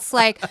where it's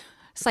like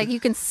It's like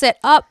you can sit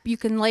up, you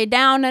can lay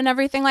down and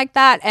everything like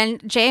that.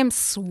 And James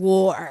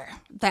swore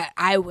that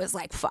I was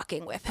like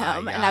fucking with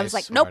him. Yeah, and I was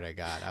like, swear nope. to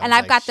God. And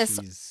I've got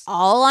this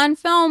all on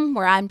film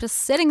where I'm just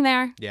sitting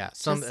there. Yeah,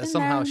 Just in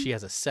somehow there. she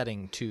has a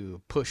setting to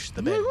push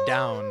the bed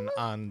down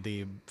on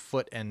the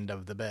foot end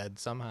of the bed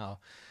somehow,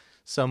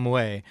 some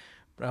way.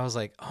 But I was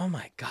like, oh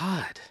my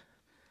God.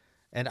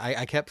 And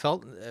I kept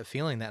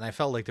feeling that, and I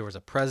felt like there was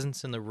a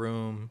presence in the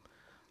room.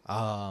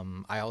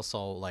 I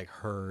also like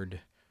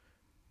heard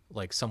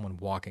like someone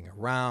walking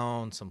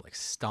around, some like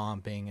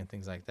stomping and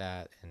things like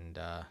that. And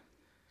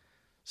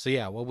so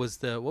yeah, what was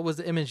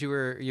the image you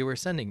were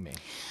sending me?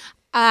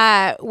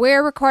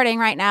 We're recording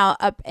right now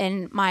up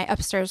in my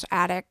upstairs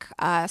attic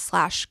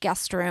 /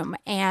 guest room,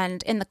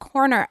 and in the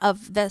corner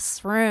of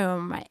this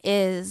room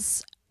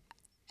is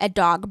a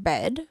dog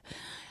bed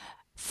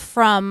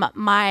from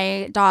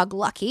my dog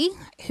Lucky,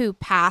 who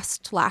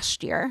passed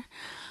last year.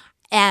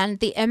 And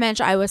the image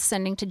I was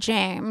sending to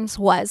James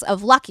was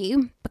of Lucky,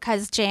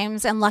 because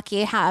James and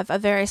Lucky have a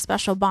very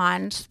special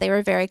bond. They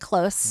were very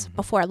close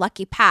before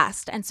Lucky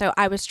passed. And so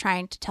I was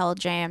trying to tell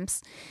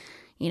James,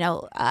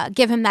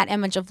 give him that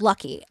image of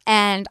Lucky.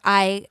 And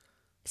I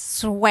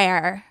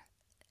swear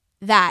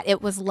that it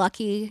was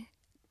Lucky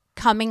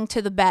coming to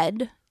the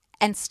bed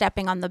and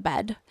stepping on the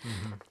bed.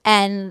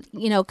 And,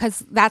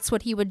 because that's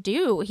what he would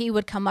do. He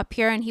would come up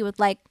here and he would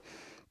like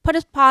put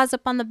his paws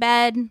up on the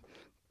bed,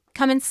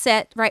 come and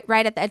sit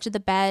right at the edge of the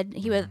bed.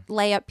 He would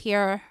lay up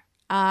here,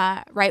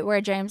 right where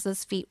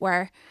James's feet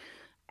were.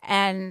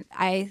 And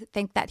I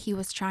think that he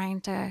was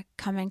trying to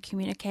come and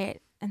communicate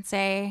and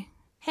say,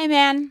 hey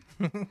man,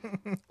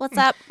 what's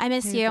up? I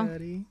miss you.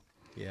 Buddy.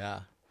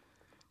 Yeah.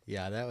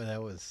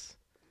 That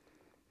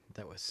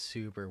was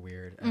super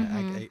weird.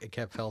 I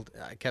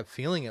kept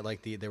feeling it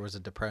like there was a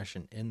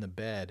depression in the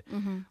bed,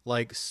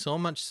 like so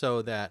much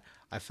so that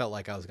I felt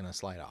like I was gonna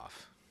slide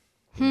off.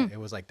 It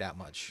was like that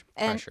much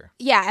pressure.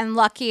 And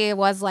Lucky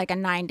was like a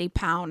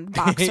 90-pound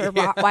boxer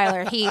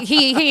Rottweiler.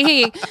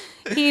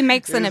 He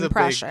makes an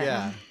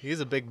impression. He's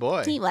a big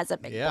boy. He was a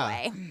big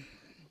boy.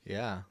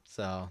 Yeah,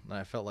 so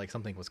I felt like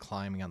something was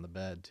climbing on the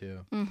bed too.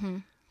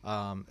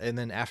 And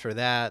then after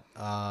that,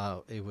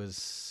 there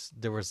was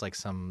like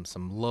some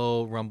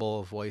low rumble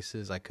of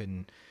voices. I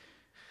couldn't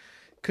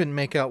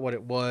make out what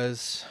it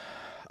was.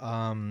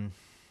 I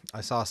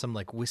saw some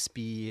like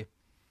wispy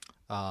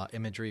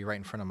imagery right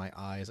in front of my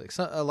eyes. Like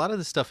a lot of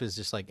this stuff is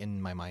just like in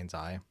my mind's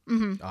eye.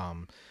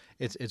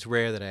 It's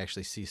rare that I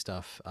actually see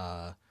stuff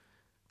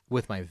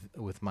with my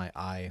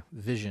eye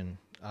vision,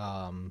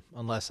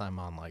 unless I'm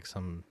on like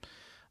some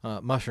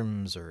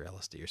mushrooms or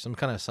LSD or some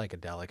kind of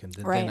psychedelic, and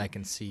then I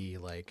can see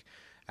like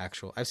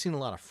actual. I've seen a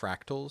lot of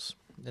fractals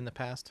in the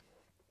past.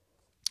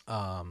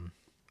 But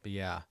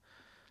yeah,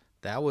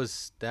 that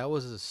was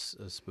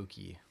a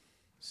spooky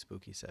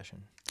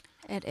session.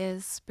 It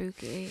is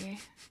spooky.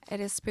 It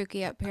is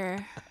spooky up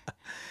here.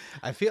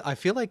 I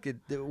feel like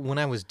when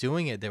I was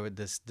doing it, there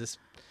was this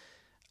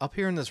up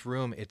here in this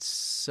room. It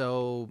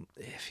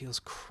feels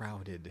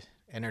crowded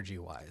energy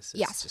wise.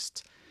 Yes.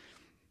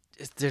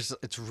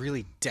 It's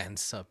really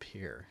dense up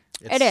here.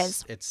 It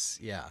is. It's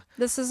yeah.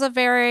 This is a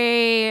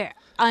very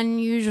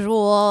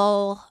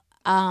unusual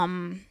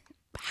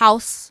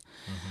house.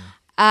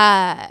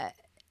 The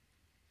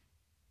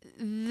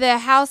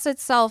house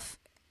itself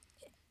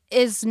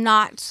is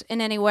not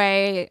in any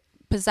way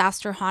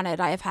possessed or haunted.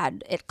 I have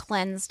had it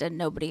cleansed and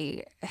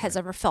nobody has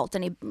ever felt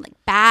any like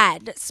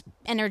bad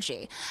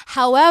energy.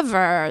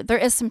 However, there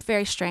is some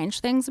very strange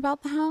things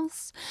about the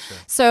house. Sure.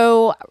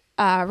 So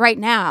right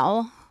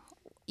now,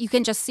 you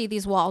can just see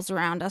these walls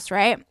around us,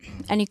 right?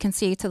 And you can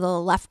see to the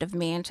left of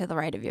me and to the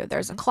right of you,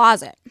 there's a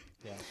closet.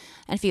 Yeah.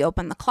 And if you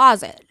open the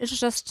closet, it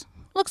just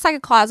looks like a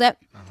closet.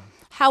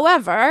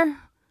 However,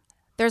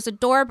 there's a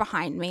door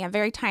behind me, a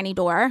very tiny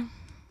door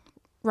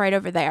right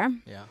over there.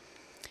 Yeah.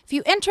 If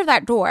you enter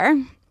that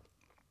door,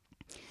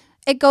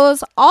 it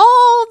goes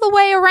all the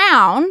way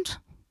around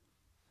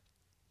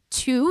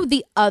to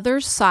the other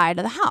side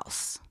of the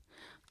house.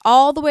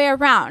 All the way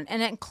around,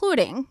 and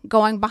including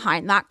going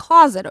behind that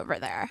closet over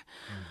there.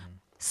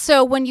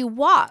 So when you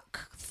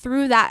walk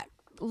through that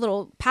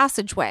little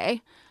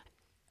passageway,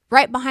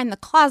 right behind the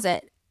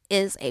closet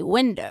is a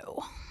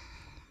window.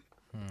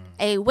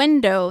 A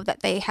window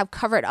that they have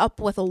covered up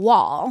with a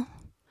wall.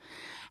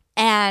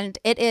 And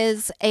it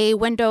is a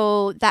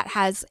window that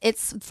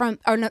it's from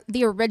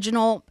the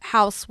original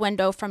house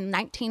window from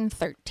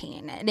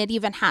 1913. And it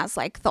even has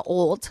like the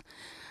old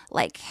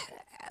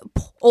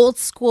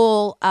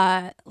school,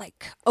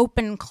 like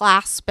open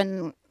clasp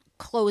and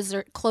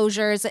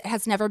closures. It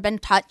has never been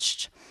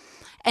touched,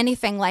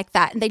 anything like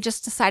that. And they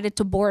just decided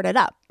to board it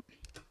up.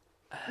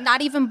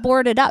 Not even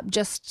board it up,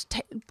 just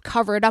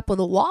cover it up with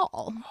a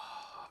wall.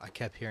 I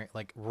kept hearing,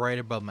 like right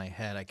above my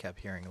head, I kept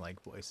hearing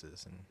like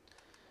voices and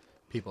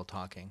people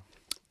talking.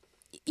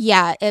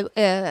 Yeah,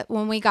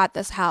 when we got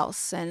this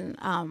house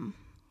and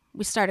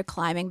we started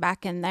climbing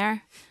back in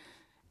there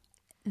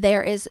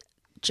is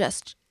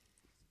just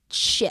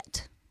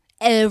shit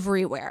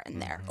everywhere in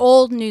there.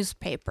 Old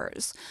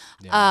newspapers,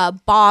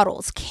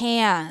 bottles,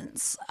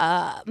 cans,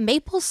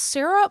 maple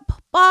syrup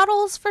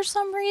bottles for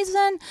some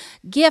reason,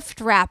 gift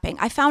wrapping.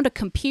 I found a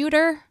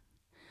computer.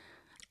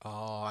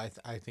 Oh, I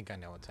think I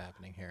know what's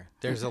happening here.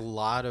 There's a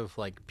lot of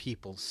like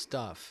people's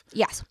stuff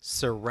Yes.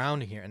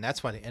 surrounding here, and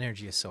that's why the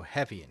energy is so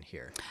heavy in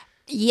here.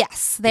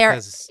 Yes. There.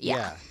 Because,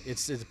 Yeah.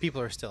 it's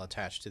people are still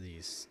attached to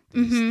these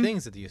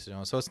things that they used to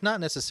know. So it's not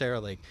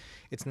necessarily,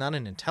 it's not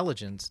an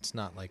intelligence. It's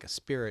not like a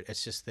spirit.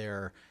 It's just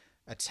their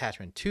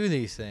attachment to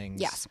these things.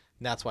 Yes.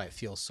 And that's why it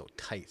feels so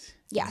tight.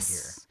 Yes. In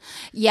here,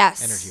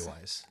 Yes. energy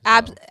wise.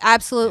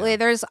 Absolutely.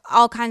 There's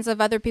all kinds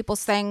of other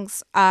people's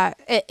things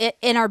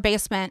in our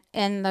basement,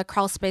 in the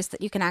crawl space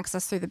that you can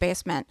access through the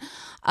basement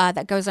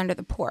that goes under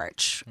the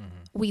porch.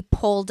 We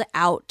pulled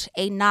out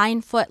a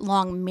 9-foot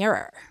long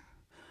mirror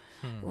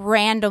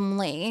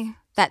randomly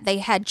that they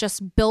had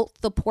just built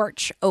the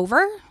porch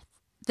over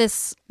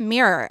this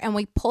mirror, and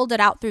we pulled it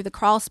out through the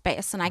crawl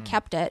space, and I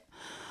kept it.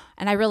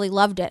 And I really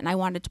loved it, and I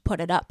wanted to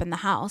put it up in the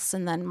house.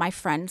 And then my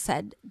friend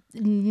said,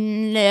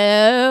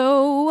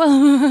 no.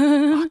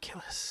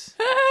 Oculus.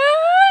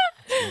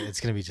 It's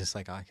going to be just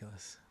like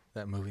Oculus,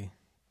 that movie.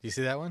 Do you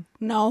see that one?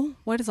 No.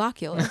 What is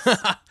Oculus?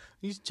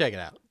 You should check it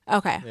out.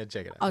 Okay. Yeah,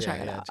 check it out. I'll Yeah,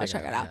 check it yeah, out. I'll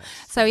check it out. Yeah.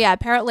 So, yeah,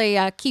 apparently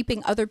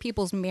keeping other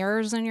people's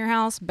mirrors in your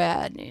house,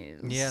 bad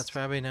news. Yeah, it's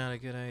probably not a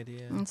good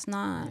idea. It's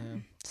not.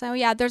 So,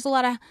 yeah, there's a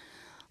lot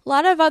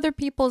of other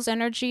people's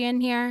energy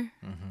in here.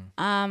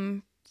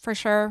 For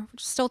sure.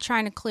 Still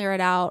trying to clear it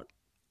out.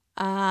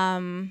 So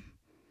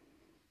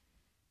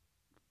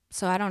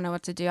I don't know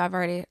what to do. I've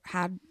already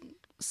had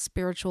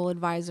spiritual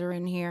advisor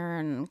in here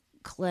and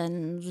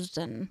cleansed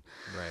and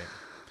Right.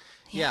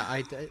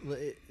 Yeah,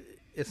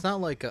 it's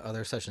not like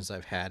other sessions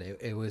I've had.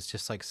 It was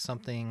just like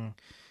something.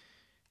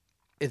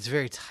 It's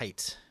very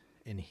tight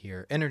in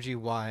here, energy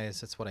wise.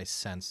 That's what I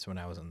sensed when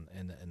I was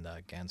in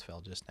the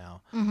Gansfeld just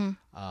now.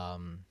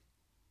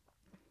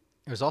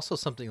 There's also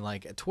something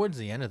like towards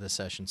the end of the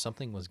session,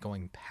 something was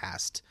going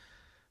past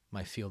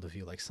my field of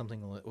view, like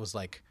something was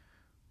like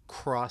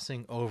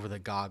crossing over the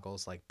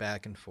goggles, like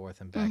back and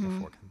forth and back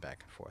and forth and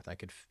back and forth. I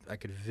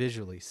could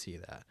visually see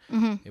that.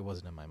 It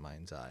wasn't in my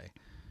mind's eye.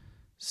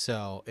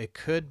 So it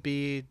could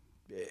be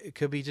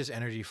just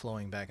energy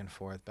flowing back and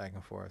forth,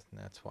 and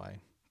that's why.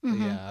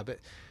 Yeah,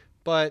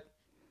 but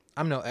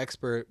I'm no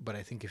expert, but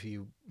I think if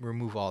you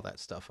remove all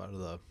that stuff out of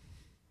the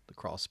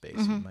crawl space,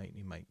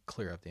 you might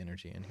clear up the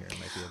energy in here. It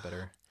might be a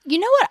better. You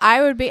know what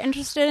I would be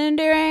interested in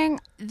doing?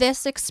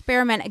 This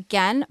experiment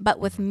again, but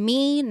with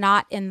me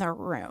not in the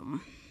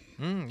room.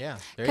 Yeah,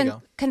 there you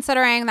go.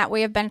 Considering that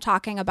we have been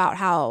talking about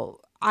how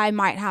I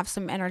might have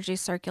some energy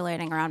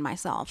circulating around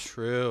myself.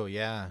 True.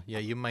 Yeah.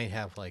 You might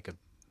have like a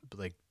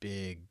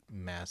big,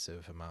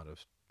 massive amount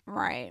of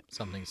Right.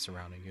 something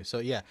surrounding you. So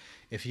yeah,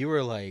 if you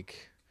were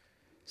like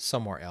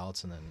somewhere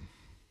else and then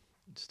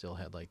still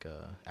had like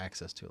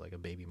access to like a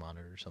baby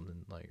monitor or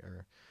something, like,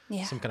 or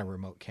some kind of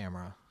remote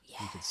camera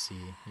you could see.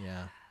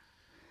 Yeah,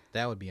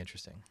 that would be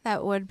interesting.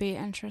 That would be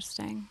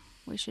interesting.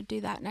 We should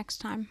do that next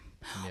time.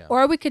 Yeah.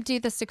 Or we could do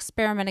this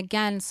experiment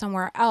again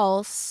somewhere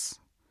else.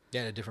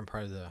 Yeah, in a different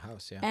part of the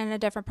house. Yeah. In a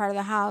different part of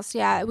the house.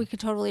 Yeah, we could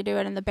totally do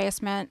it in the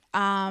basement.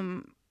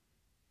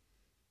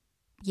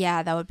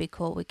 Yeah, that would be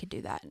cool. We could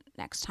do that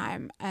next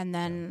time. And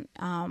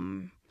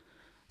then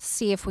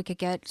see if we could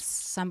get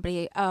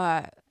somebody,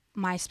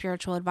 my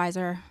spiritual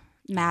advisor,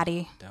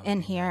 Maddie,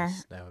 in here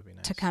nice. That would be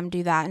nice. to come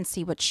do that and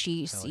see what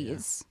she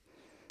sees.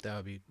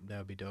 That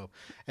would be dope.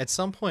 At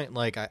some point,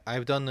 like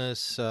I've done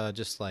this,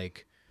 just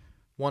like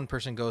one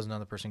person goes,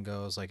 another person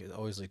goes, like it's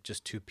always like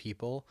just two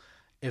people.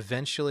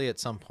 Eventually, at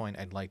some point,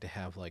 I'd like to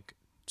have like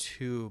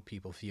two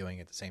people viewing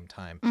at the same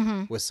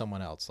time with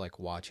someone else like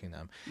watching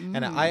them.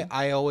 And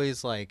I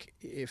always like,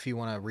 if you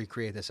want to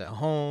recreate this at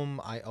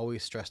home, I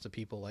always stress to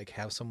people like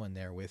have someone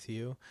there with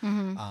you.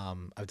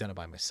 I've done it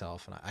by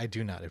myself, and I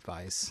do not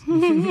advise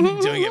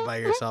doing it by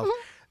yourself.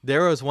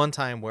 There was one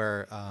time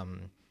where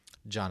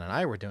John and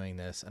I were doing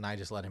this, and I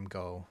just let him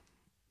go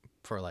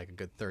for like a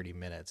good 30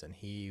 minutes, and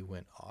he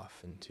went off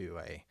into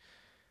a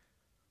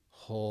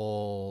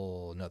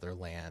whole another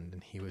land,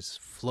 and he was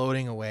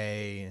floating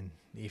away, and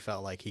he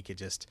felt like he could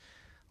just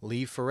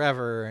leave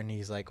forever, and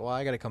he's like, well,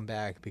 I gotta come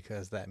back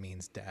because that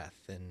means death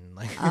and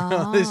like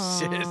all this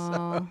shit.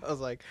 So I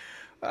was like,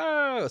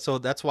 oh. So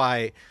that's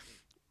why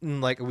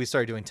like we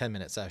started doing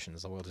 10-minute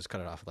sessions, so we'll just cut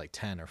it off at like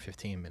 10 or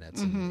 15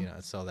 minutes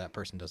and so that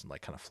person doesn't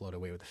like kind of float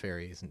away with the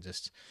fairies and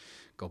just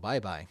go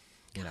bye-bye,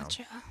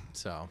 Gotcha.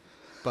 So,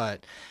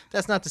 but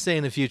that's not to say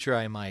in the future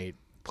I might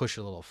push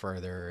a little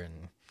further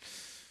and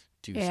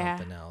do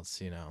something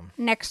else,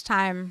 Next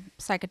time,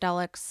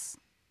 psychedelics.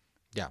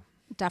 Yeah.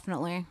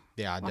 Definitely.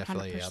 Yeah, 100%.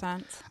 definitely.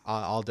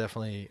 I'll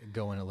definitely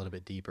go in a little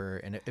bit deeper.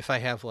 And if I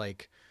have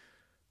like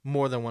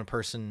more than one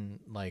person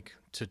like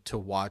to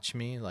watch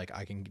me, like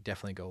I can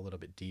definitely go a little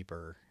bit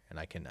deeper, and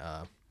I can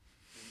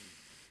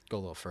go a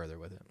little further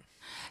with it.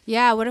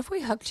 Yeah, what if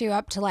we hooked you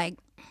up to like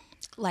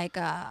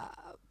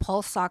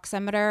pulse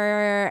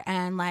oximeter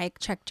and like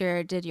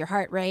did your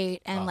heart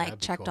rate and like that'd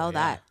be checked cool, all yeah.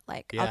 that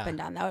like Yeah. up and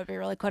down. That would be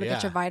really cool to get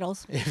Yeah. your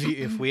vitals.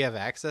 If we have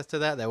access to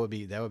that, that would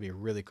be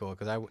really cool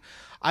because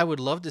I would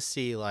love to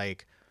see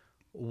like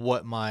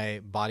what my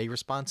body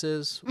response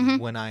is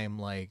when I am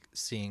like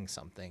seeing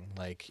something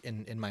like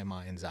in my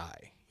mind's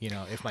eye. You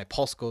know, if my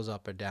pulse goes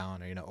up or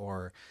down, or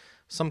or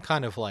some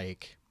kind of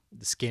like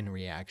skin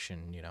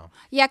reaction.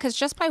 Yeah, because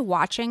just by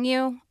watching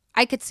you,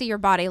 I could see your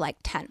body like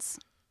tense,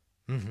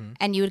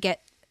 and you would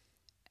get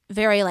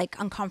very like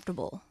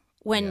uncomfortable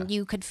when Yeah.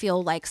 you could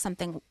feel like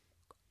something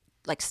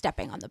like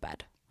stepping on the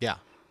bed. Yeah.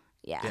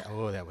 Yeah. Yeah.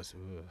 Oh, that was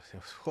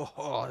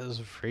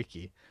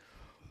freaky.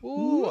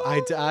 Ooh,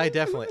 I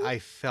definitely I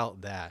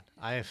felt that.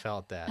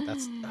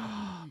 That's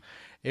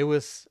it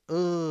was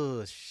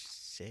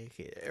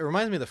shaky. It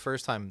reminds me of the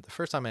first time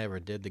I ever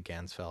did the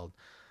Gansfeld.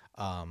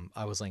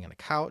 I was laying on a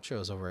couch. I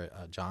was over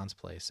at John's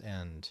place,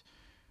 and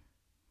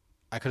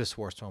I could have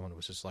swore someone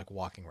was just like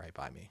walking right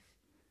by me.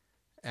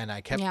 And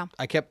I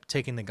kept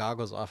taking the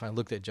goggles off, and I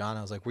looked at John.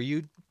 I was like, "Were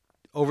you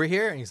over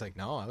here?" And he's like,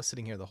 "No, I was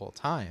sitting here the whole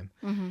time."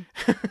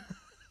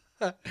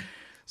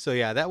 So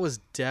yeah, that was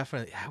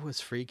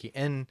freaky.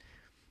 And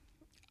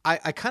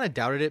I kind of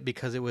doubted it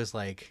because it was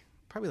like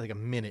probably like a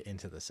minute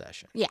into the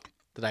session. Yeah.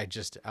 That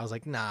I was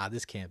like, nah,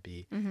 this can't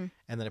be. And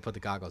then I put the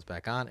goggles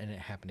back on, and it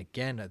happened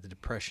again. The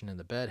depression in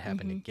the bed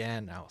happened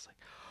again. And I was like,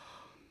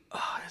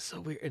 oh, that's so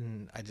weird.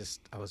 And I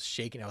was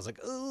shaking. I was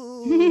like,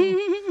 ooh.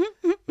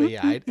 But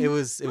yeah, it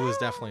was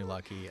definitely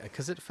lucky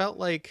because it felt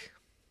like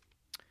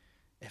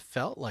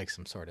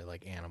some sort of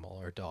like animal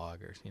or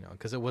dog or,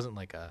 because it wasn't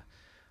like a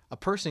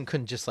person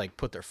couldn't just like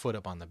put their foot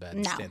up on the bed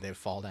and No. they'd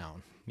fall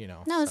down,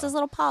 No, it's his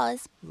little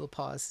paws. Little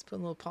paws, put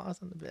a little paws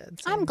on the bed.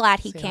 I'm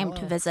glad he saying came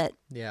hello. to visit.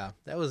 Yeah,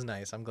 that was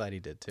nice. I'm glad he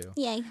did too.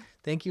 Yay.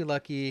 Thank you,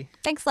 Lucky.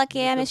 Thanks, Lucky.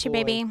 You're a I good miss you,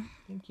 boy. baby.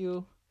 Thank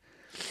you.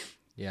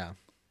 Yeah.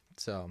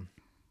 So,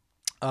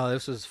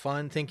 this was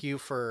fun. Thank you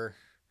for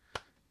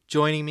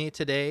joining me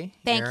today.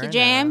 Thank you, Erin.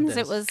 James. It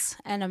This- was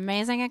an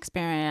amazing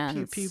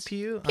experience. Pew, pew,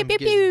 pew. Pew, I'm pew,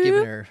 pew.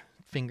 giving her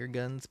finger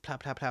guns. Plow,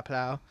 plow, plow,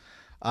 plow.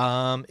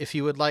 If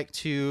you would like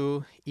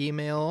to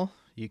email,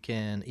 you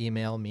can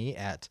email me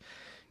at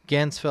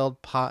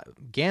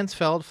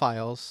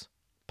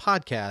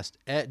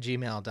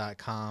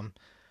gansfeldfilespodcast@gmail.com.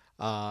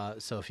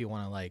 So if you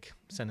want to like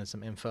send in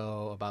some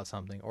info about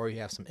something, or you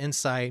have some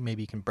insight,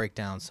 maybe you can break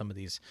down some of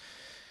these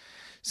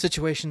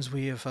situations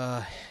we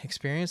have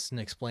experienced and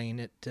explain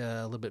it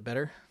a little bit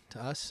better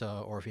to us.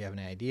 Or if you have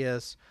any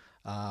ideas,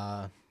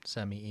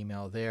 send me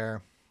email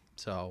there.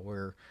 So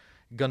we're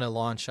gonna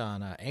launch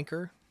on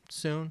Anchor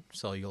soon,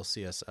 so you'll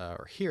see us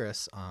or hear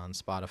us on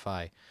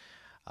Spotify.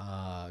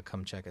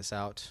 Come check us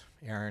out.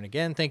 Erin,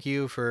 again, thank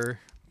you for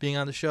being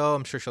on the show.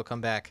 I'm sure she'll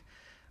come back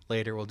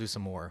later. We'll do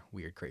some more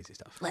weird, crazy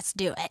stuff. Let's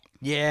do it.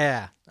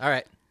 Yeah. All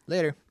right.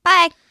 Later.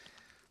 Bye.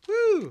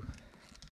 Woo.